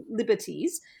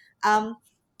liberties,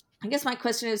 I guess my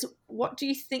question is, what do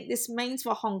you think this means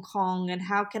for Hong Kong, and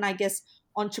how can, I guess,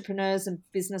 entrepreneurs and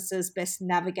businesses best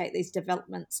navigate these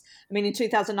developments? I mean, in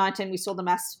 2019, we saw the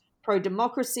mass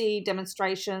pro-democracy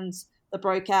demonstrations that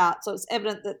broke out. So it's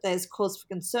evident that there's cause for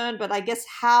concern, but I guess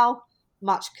how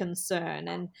much concern,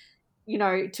 and,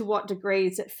 to what degree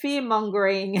is it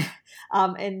fear-mongering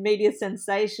and media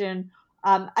sensation?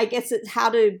 I guess it's how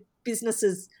do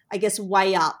businesses, I guess,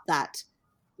 weigh up that,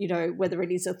 whether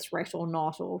it is a threat or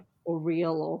not, or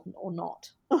real or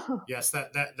not. Yes,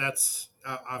 that's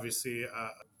obviously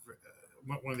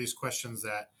one of these questions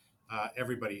that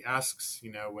everybody asks.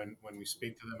 When we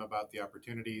speak to them about the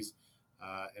opportunities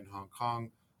in Hong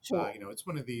Kong, Sure. it's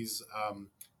one of these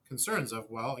concerns of,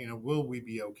 well, will we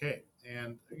be okay?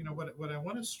 And what I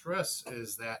want to stress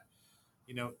is that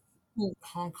you know Mm.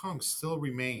 Hong Kong still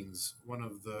remains one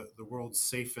of the world's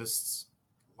safest,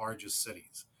 largest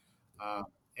cities. Uh,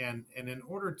 and in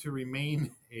order to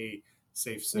remain a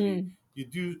safe city, Mm. you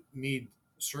do need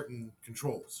certain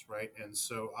controls, right? And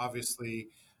so obviously,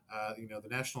 the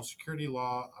national security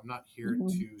law. I'm not here Mhm.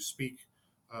 to speak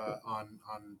on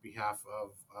behalf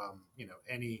of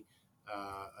any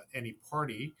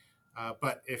party,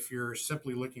 but if you're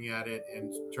simply looking at it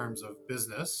in terms of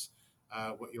business,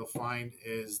 what you'll find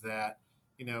is that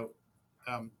you know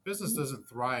business doesn't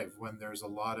thrive when there's a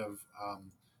lot of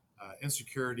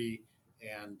insecurity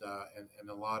and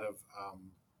a lot of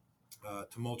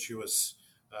tumultuous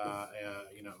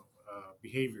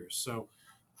behaviors. So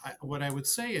what I would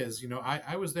say is,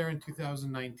 I was there in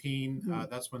 2019. Mhm.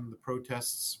 That's when the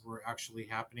protests were actually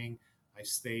happening. I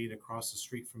stayed across the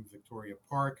street from Victoria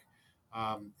Park,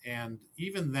 and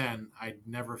even then, I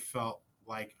never felt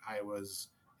like I was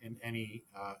in any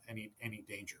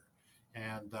danger.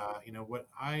 And what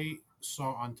I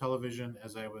saw on television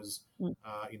as I was Mm.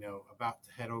 about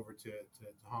to head over to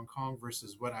Hong Kong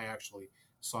versus what I actually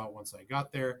saw once I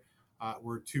got there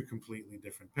were two completely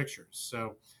different pictures.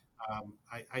 So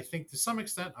I think to some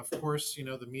extent, of course,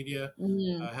 the media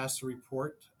Mm. has to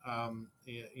report, on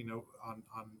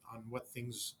what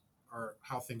things are,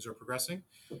 how things are progressing.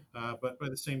 But by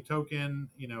the same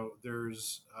token,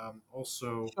 there's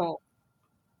also Sure.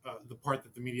 the part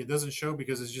that the media doesn't show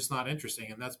because it's just not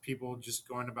interesting, and that's people just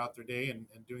going about their day and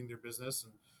doing their business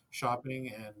and shopping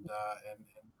and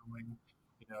going,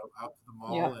 out to the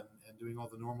Yeah. mall and doing all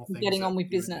the normal things Getting that on we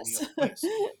with do in any business. other place.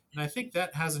 And I think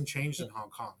that hasn't changed in Hong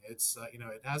Kong. It's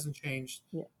it hasn't changed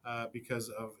Yeah. because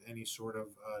of any sort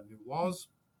of new laws.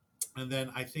 And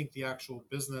then I think the actual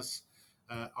business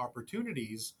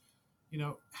opportunities,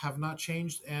 have not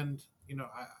changed. And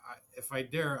if I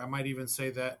dare, I might even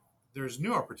say that there's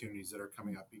new opportunities that are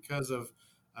coming up because of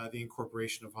the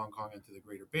incorporation of Hong Kong into the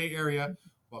Greater Bay Area,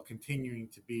 while continuing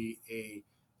to be a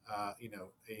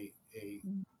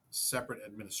separate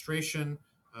administration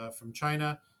from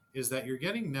China. Is that you're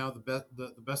getting now the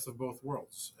best of both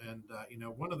worlds. And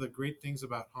one of the great things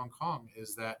about Hong Kong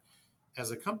is that as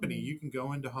a company, Mm. you can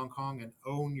go into Hong Kong and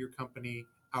own your company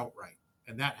outright,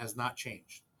 and that has not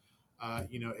changed.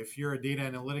 If you're a data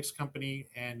analytics company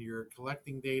and you're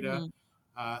collecting data,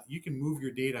 Mm. you can move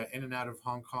your data in and out of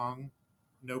Hong Kong,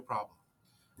 no problem.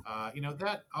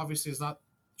 That obviously is not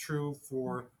true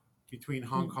for between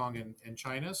Hong Mm. Kong and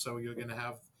China. So you're going to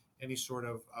have any sort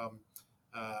of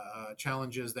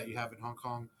challenges that you have in Hong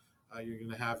Kong, you're going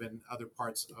to have in other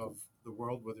parts of the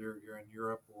world, whether you're in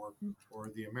Europe or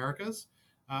the Americas.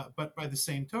 But by the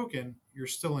same token, you're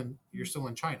still in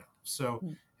China. So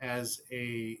Mm. as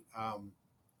a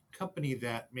company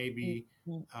that Mm. maybe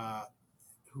Mm. uh,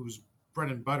 whose bread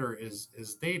and butter is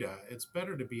data, it's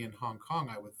better to be in Hong Kong,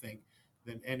 I would think,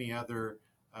 than any other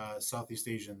Southeast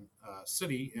Asian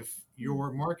city if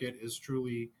your market is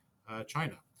truly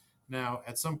China. Now,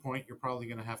 at some point, you're probably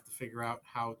going to have to figure out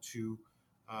how to,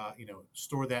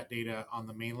 store that data on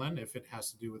the mainland if it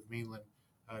has to do with mainland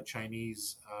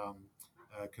Chinese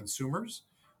consumers.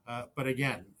 But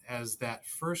again, as that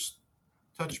first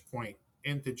touch point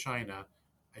into China,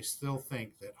 I still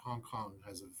think that Hong Kong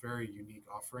has a very unique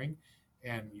offering,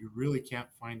 and you really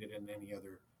can't find it in any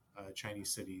other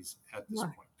Chinese cities at this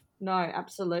No, point. no,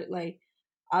 absolutely.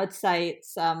 I would say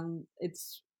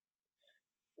it's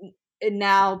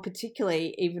now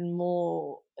particularly even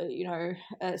more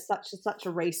such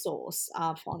a resource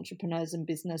for entrepreneurs and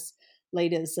business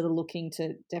leaders that are looking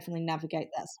to definitely navigate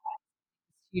that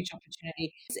huge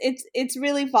opportunity. It's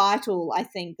really vital, I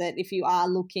think, that if you are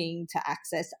looking to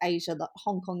access Asia, that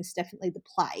Hong Kong is definitely the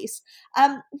place.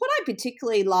 What I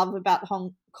particularly love about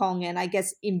Hong Kong, and I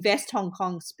guess Invest Hong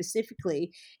Kong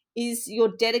specifically, is your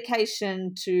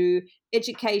dedication to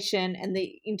education and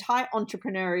the entire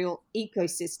entrepreneurial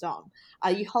ecosystem.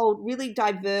 You hold really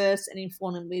diverse and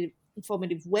informative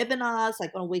webinars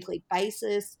like on a weekly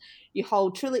basis. You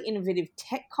hold truly innovative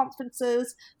tech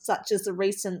conferences such as the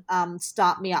recent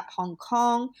Start Me Up Hong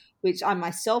Kong, which I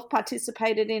myself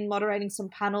participated in, moderating some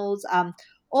panels,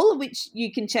 all of which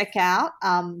you can check out.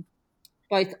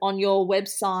 Both on your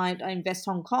website, Invest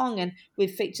Hong Kong, and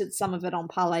we've featured some of it on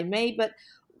Parlay Me. But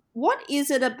what is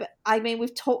it about? I mean,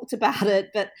 we've talked about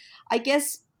it, but I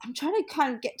guess I'm trying to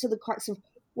kind of get to the crux of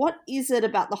what is it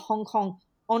about the Hong Kong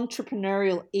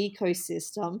entrepreneurial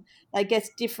ecosystem that I guess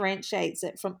differentiates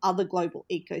it from other global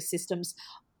ecosystems.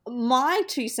 My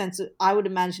 2 cents, I would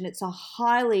imagine it's a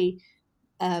highly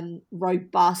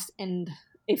robust and,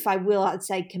 if I will, I'd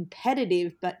say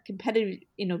competitive, but competitive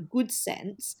in a good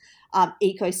sense,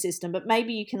 ecosystem. But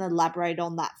maybe you can elaborate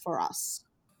on that for us.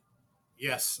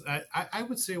 Yes, I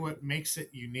would say what makes it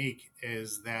unique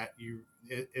is that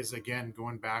is again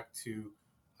going back to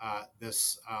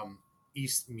this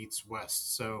East meets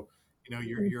West. So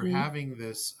you're Mm-hmm. having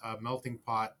this melting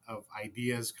pot of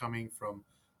ideas coming from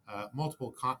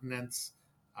multiple continents,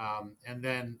 and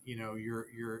then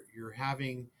you're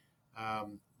having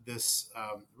this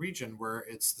region where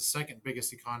it's the second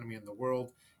biggest economy in the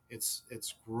world.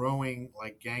 It's growing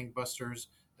like gangbusters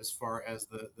as far as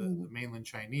the mainland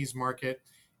Chinese market.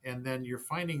 And then you're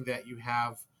finding that you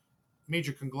have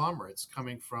major conglomerates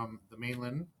coming from the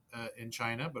mainland in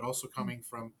China, but also coming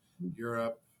from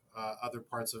Europe, other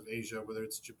parts of Asia, whether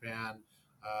it's Japan,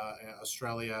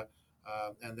 Australia,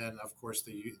 and then, of course,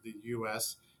 the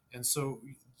US. And so,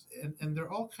 and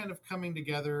they're all kind of coming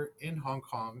together in Hong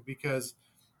Kong because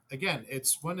again,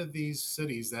 it's one of these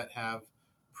cities that have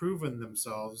proven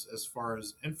themselves as far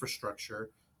as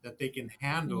infrastructure that they can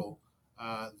handle,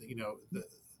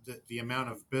 the amount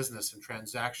of business and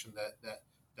transaction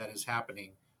that is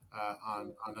happening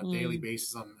on a daily Mm,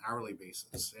 basis, on an hourly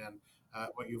basis. And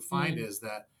what you find mm, is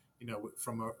that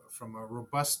from a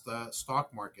robust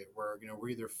stock market where we're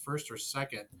either first or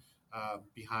second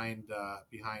behind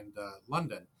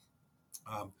London,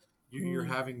 um, you're mm,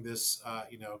 having this,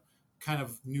 kind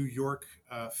of New York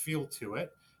feel to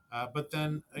it. But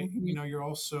then, mhm, you're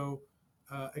also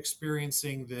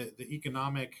experiencing the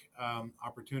economic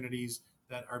opportunities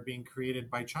that are being created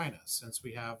by China, since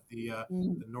we have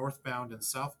mm, the northbound and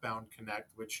southbound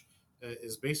connect, which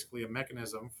is basically a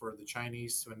mechanism for the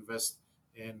Chinese to invest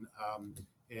in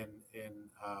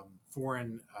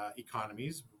foreign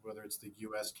economies, whether it's the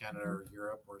U.S., Canada, mhm, or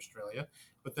Europe, or Australia.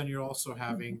 But then you're also mhm,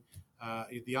 having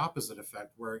the opposite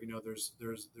effect, where there's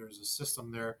a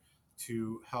system there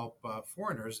to help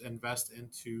foreigners invest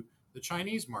into the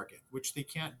Chinese market, which they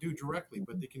can't do directly,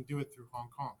 but mhm, they can do it through Hong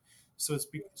Kong. So it's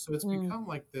mm, become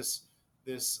like this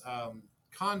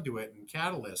conduit and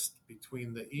catalyst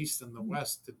between the East and the mhm,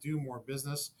 West to do more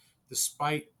business,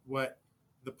 despite what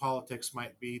the politics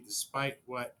might be, despite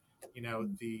what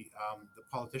the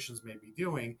politicians may be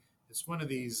doing. It's one of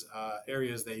these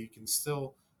areas that you can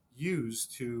still use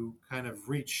to kind of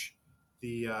reach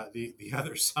the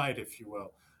other side, if you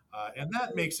will, and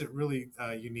that makes it really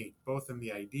unique, both in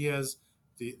the ideas,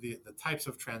 the types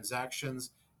of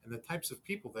transactions, and the types of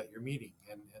people that you're meeting,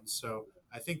 and so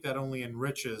I think that only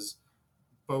enriches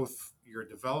both your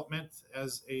development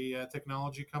as a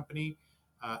technology company,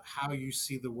 how you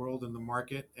see the world and the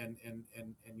market, and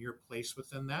your place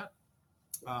within that.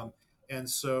 Um, and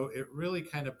so it really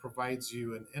kind of provides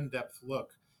you an in depth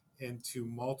look into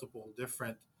multiple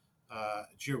different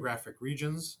geographic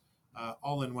regions,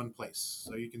 all in one place.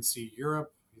 So you can see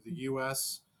Europe, the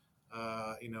US,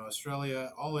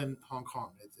 Australia, all in Hong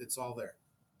Kong. It's all there.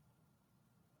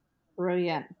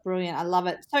 brilliant, brilliant. I love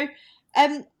it. So, I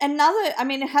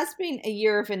mean, it has been a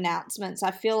year of announcements.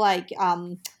 I feel like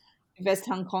Invest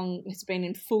Hong Kong has been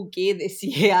in full gear this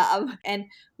year. And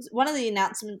one of the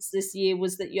announcements this year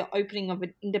was that you're opening of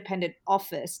an independent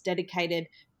office dedicated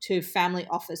to Family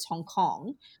Office Hong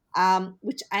Kong,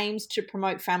 which aims to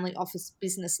promote family office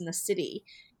business in the city.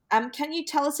 Can you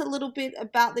tell us a little bit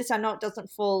about this? I know it doesn't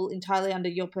fall entirely under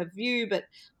your purview, but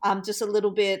just a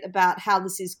little bit about how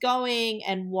this is going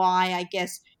and why I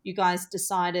guess you guys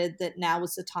decided that now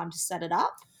was the time to set it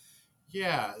up.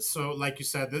 Yeah, so like you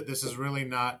said, this is really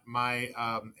not my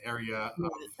area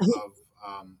of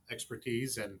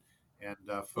expertise and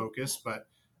focus, but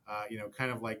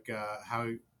kind of like how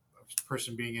a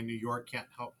person being in New York can't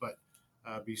help but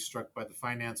be struck by the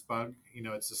finance bug.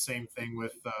 It's the same thing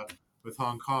with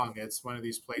Hong Kong. It's one of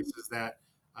these places that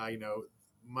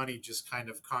money just kind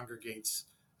of congregates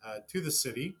to the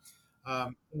city.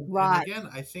 And Right. again,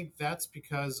 I think that's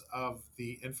because of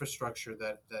the infrastructure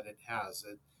that it has.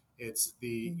 It's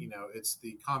the it's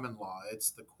the common law, it's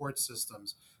the court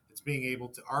systems, it's being able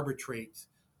to arbitrate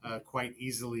quite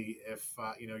easily if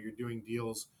you're doing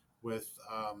deals with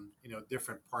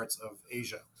different parts of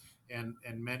Asia, and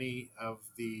many of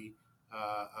the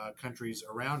countries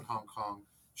around Hong Kong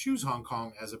choose Hong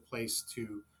Kong as a place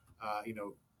to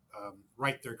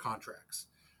write their contracts.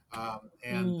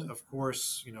 And Mm, of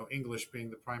course, English being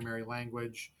the primary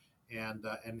language, and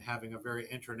having a very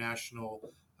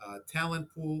international talent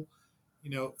pool,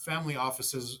 family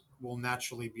offices will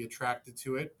naturally be attracted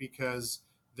to it because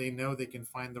they know they can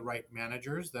find the right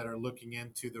managers that are looking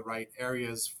into the right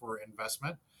areas for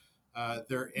investment.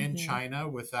 They're in mhm, China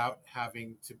without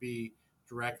having to be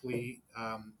directly,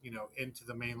 into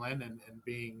the mainland and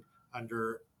being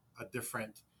under a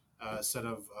different set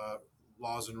of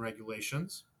laws and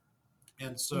regulations.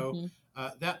 And so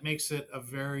mhm, that makes it a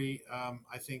very,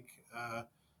 I think,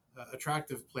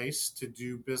 attractive place to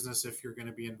do business if you're going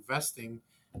to be investing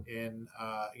in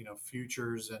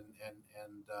futures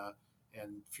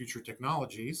and future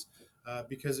technologies,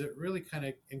 because it really kind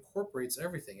of incorporates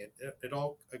everything. It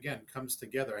all again comes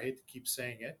together. I hate to keep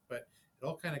saying it, but it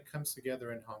all kind of comes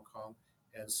together in Hong Kong.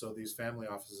 And so these family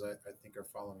offices, I think, are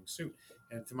following suit.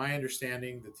 And to my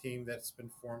understanding, the team that's been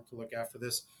formed to look after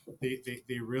this,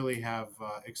 they really have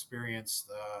experienced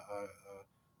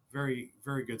very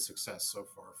very good success so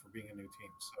far for being a new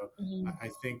team. So mhm, I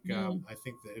think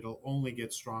that it'll only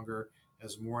get stronger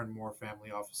as more and more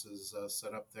family offices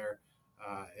set up there.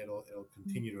 It'll mhm.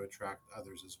 continue to attract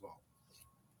others as well.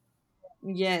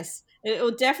 Yes, it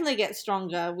will definitely get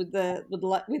stronger with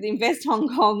with Invest Hong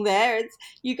Kong. There, it's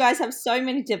you guys have so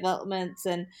many developments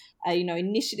and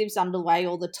initiatives underway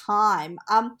all the time.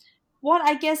 What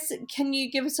I guess can you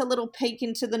give us a little peek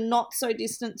into the not so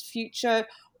distant future?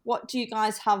 What do you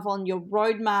guys have on your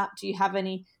roadmap? Do you have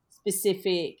any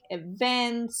specific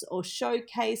events or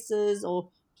showcases, or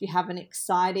do you have an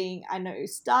exciting, I know,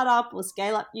 startup or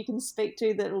scale up you can speak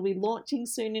to that will be launching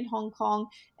soon in Hong Kong?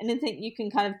 Anything you can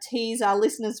kind of tease our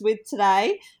listeners with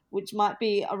today, which might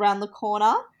be around the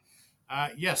corner?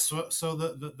 Yes. So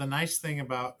the nice thing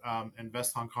about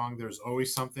Invest Hong Kong, there's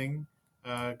always something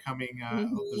coming.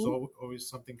 Hmm. Always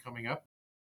something coming up.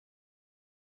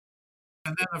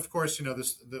 And then, of course,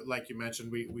 like you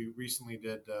mentioned, we recently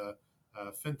did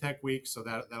FinTech Week, so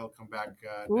that'll come back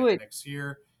Good. next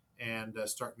year, and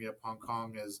Start Me Up Hong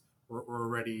Kong is we're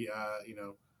already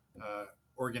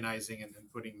organizing and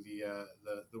putting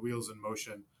the wheels in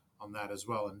motion on that as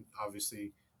well. And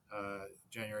obviously,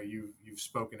 January, you've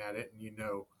spoken at it, and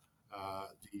uh,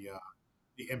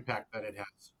 the impact that it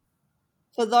has.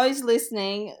 For those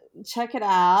listening, check it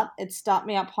out. It's Start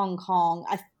Me Up Hong Kong.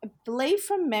 I believe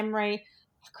from memory,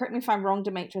 correct me if I'm wrong,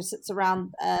 Demetrius, it's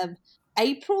around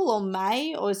April or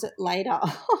May, or is it later?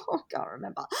 I can't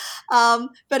remember.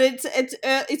 But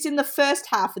it's in the first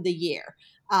half of the year,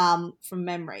 from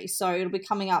memory. So it'll be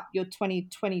coming up your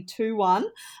 2022 one,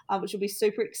 which will be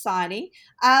super exciting.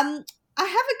 I have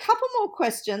a couple more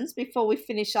questions before we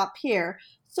finish up here.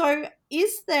 So,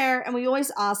 is there, and we always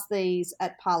ask these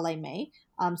at Parlay Me,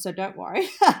 so don't worry.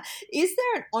 Is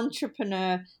there an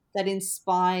entrepreneur that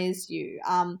inspires you?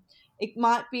 It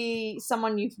might be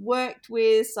someone you've worked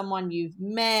with, someone you've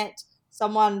met,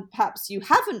 someone perhaps you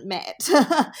haven't met.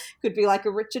 Could be like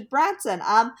a Richard Branson.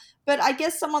 But I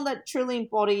guess someone that truly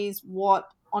embodies what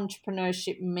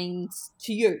entrepreneurship means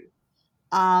to you.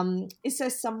 Is there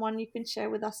someone you can share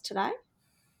with us today?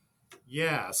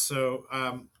 Yeah. So,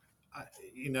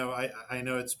 I, I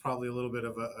know it's probably a little bit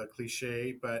of a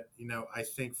cliche, but I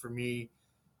think for me,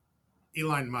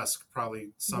 Elon Musk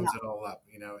probably sums Yeah. it all up.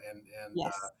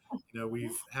 Yes.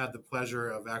 We've had the pleasure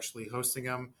of actually hosting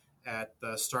him at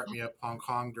Start Me Up Hong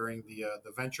Kong during the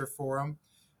Venture Forum.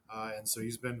 And so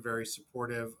he's been very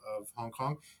supportive of Hong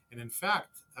Kong. And in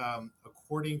fact,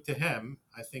 according to him,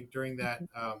 I think during that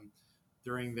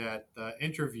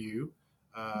interview,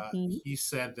 Mhm. he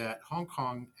said that Hong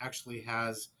Kong actually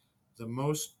has the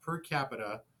most per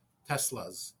capita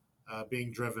Teslas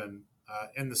being driven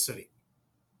in the city.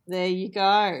 There you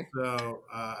go. So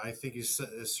I think he's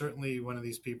certainly one of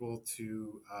these people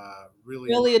to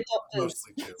really Early look adopters.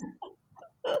 closely to.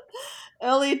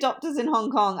 Early adopters in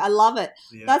Hong Kong. I love it.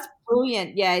 Yeah, That's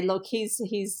brilliant. Yeah, look,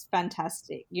 he's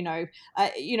fantastic.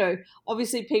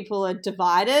 Obviously people are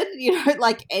divided.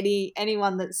 Like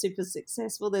anyone that's super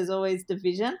successful, there's always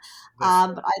division. that's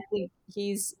right. But I think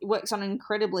he's works on an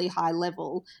incredibly high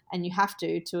level, and you have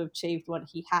to have achieved what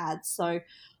he had. So.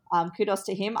 Kudos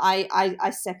to him. I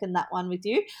second that one with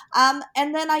you. And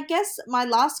then I guess my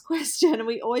last question, and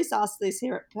we always ask this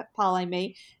here at Parlay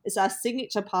Me, is our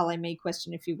signature Parlay Me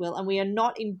question, if you will. And we are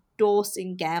not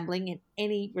endorsing gambling in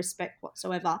any respect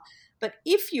whatsoever. But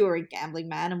if you're a gambling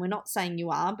man, and we're not saying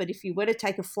you are, but if you were to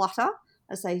take a flutter,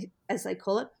 as they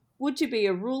call it, would you be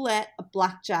a roulette, a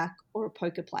blackjack, or a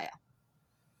poker player?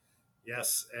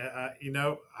 Yes,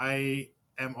 I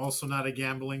am also not a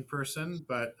gambling person,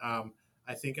 but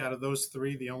I think out of those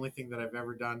three, the only thing that I've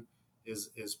ever done is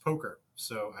poker.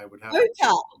 So I would have to say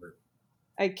Poker. poker.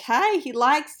 Okay, he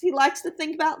likes to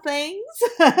think about things.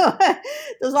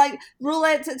 There's like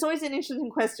roulettes. It's always an interesting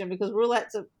question because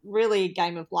roulette's are really a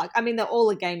game of luck. I mean, they're all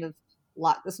a game of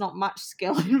luck. There's not much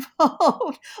skill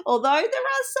involved. Although there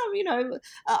are some,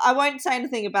 I won't say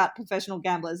anything about professional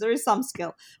gamblers. There is some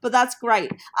skill, but that's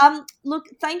great. Look,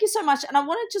 thank you so much. And I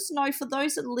want to just know for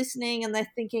those that are listening and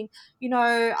they're thinking,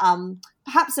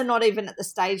 perhaps they're not even at the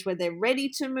stage where they're ready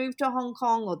to move to Hong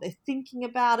Kong, or they're thinking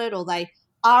about it, or they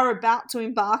are about to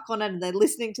embark on it and they're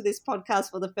listening to this podcast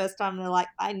for the first time and they're like,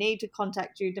 I need to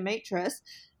contact you, Demetrius.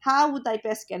 How would they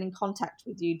best get in contact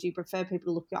with you? Do you prefer people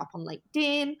to look you up on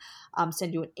LinkedIn,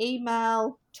 send you an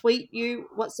email, tweet you?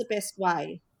 What's the best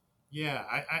way? Yeah,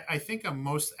 I think I'm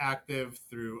most active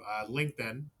through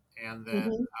LinkedIn, and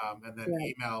then Mm-hmm.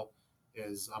 Great. email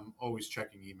is I'm always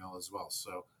checking email as well.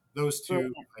 So those two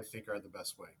Brilliant. I think are the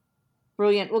best way.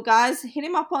 Brilliant. Well, guys, hit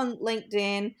him up on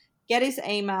LinkedIn, get his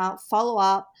email, follow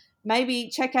up, maybe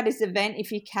check out his event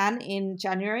if you can in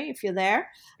January if you're there.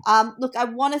 Look, I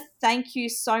want to thank you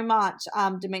so much,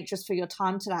 Demetrius, for your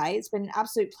time today. It's been an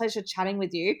absolute pleasure chatting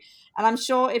with you. And I'm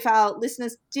sure if our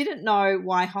listeners didn't know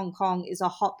why Hong Kong is a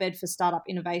hotbed for startup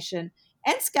innovation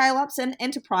and scale ups and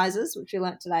enterprises, which we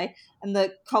learned today, and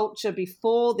the culture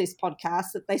before this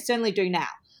podcast, that they certainly do now.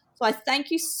 So I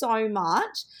thank you so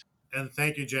much. And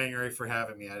thank you, January, for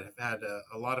having me. I've had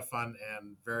a lot of fun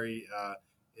and very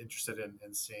interested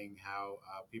in seeing how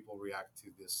people react to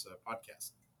this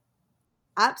podcast.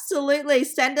 Absolutely.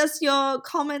 Send us your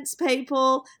comments,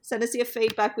 people. Send us your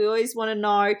feedback. We always want to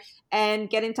know. And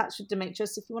get in touch with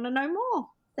Demetrius if you want to know more.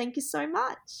 Thank you so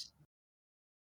much.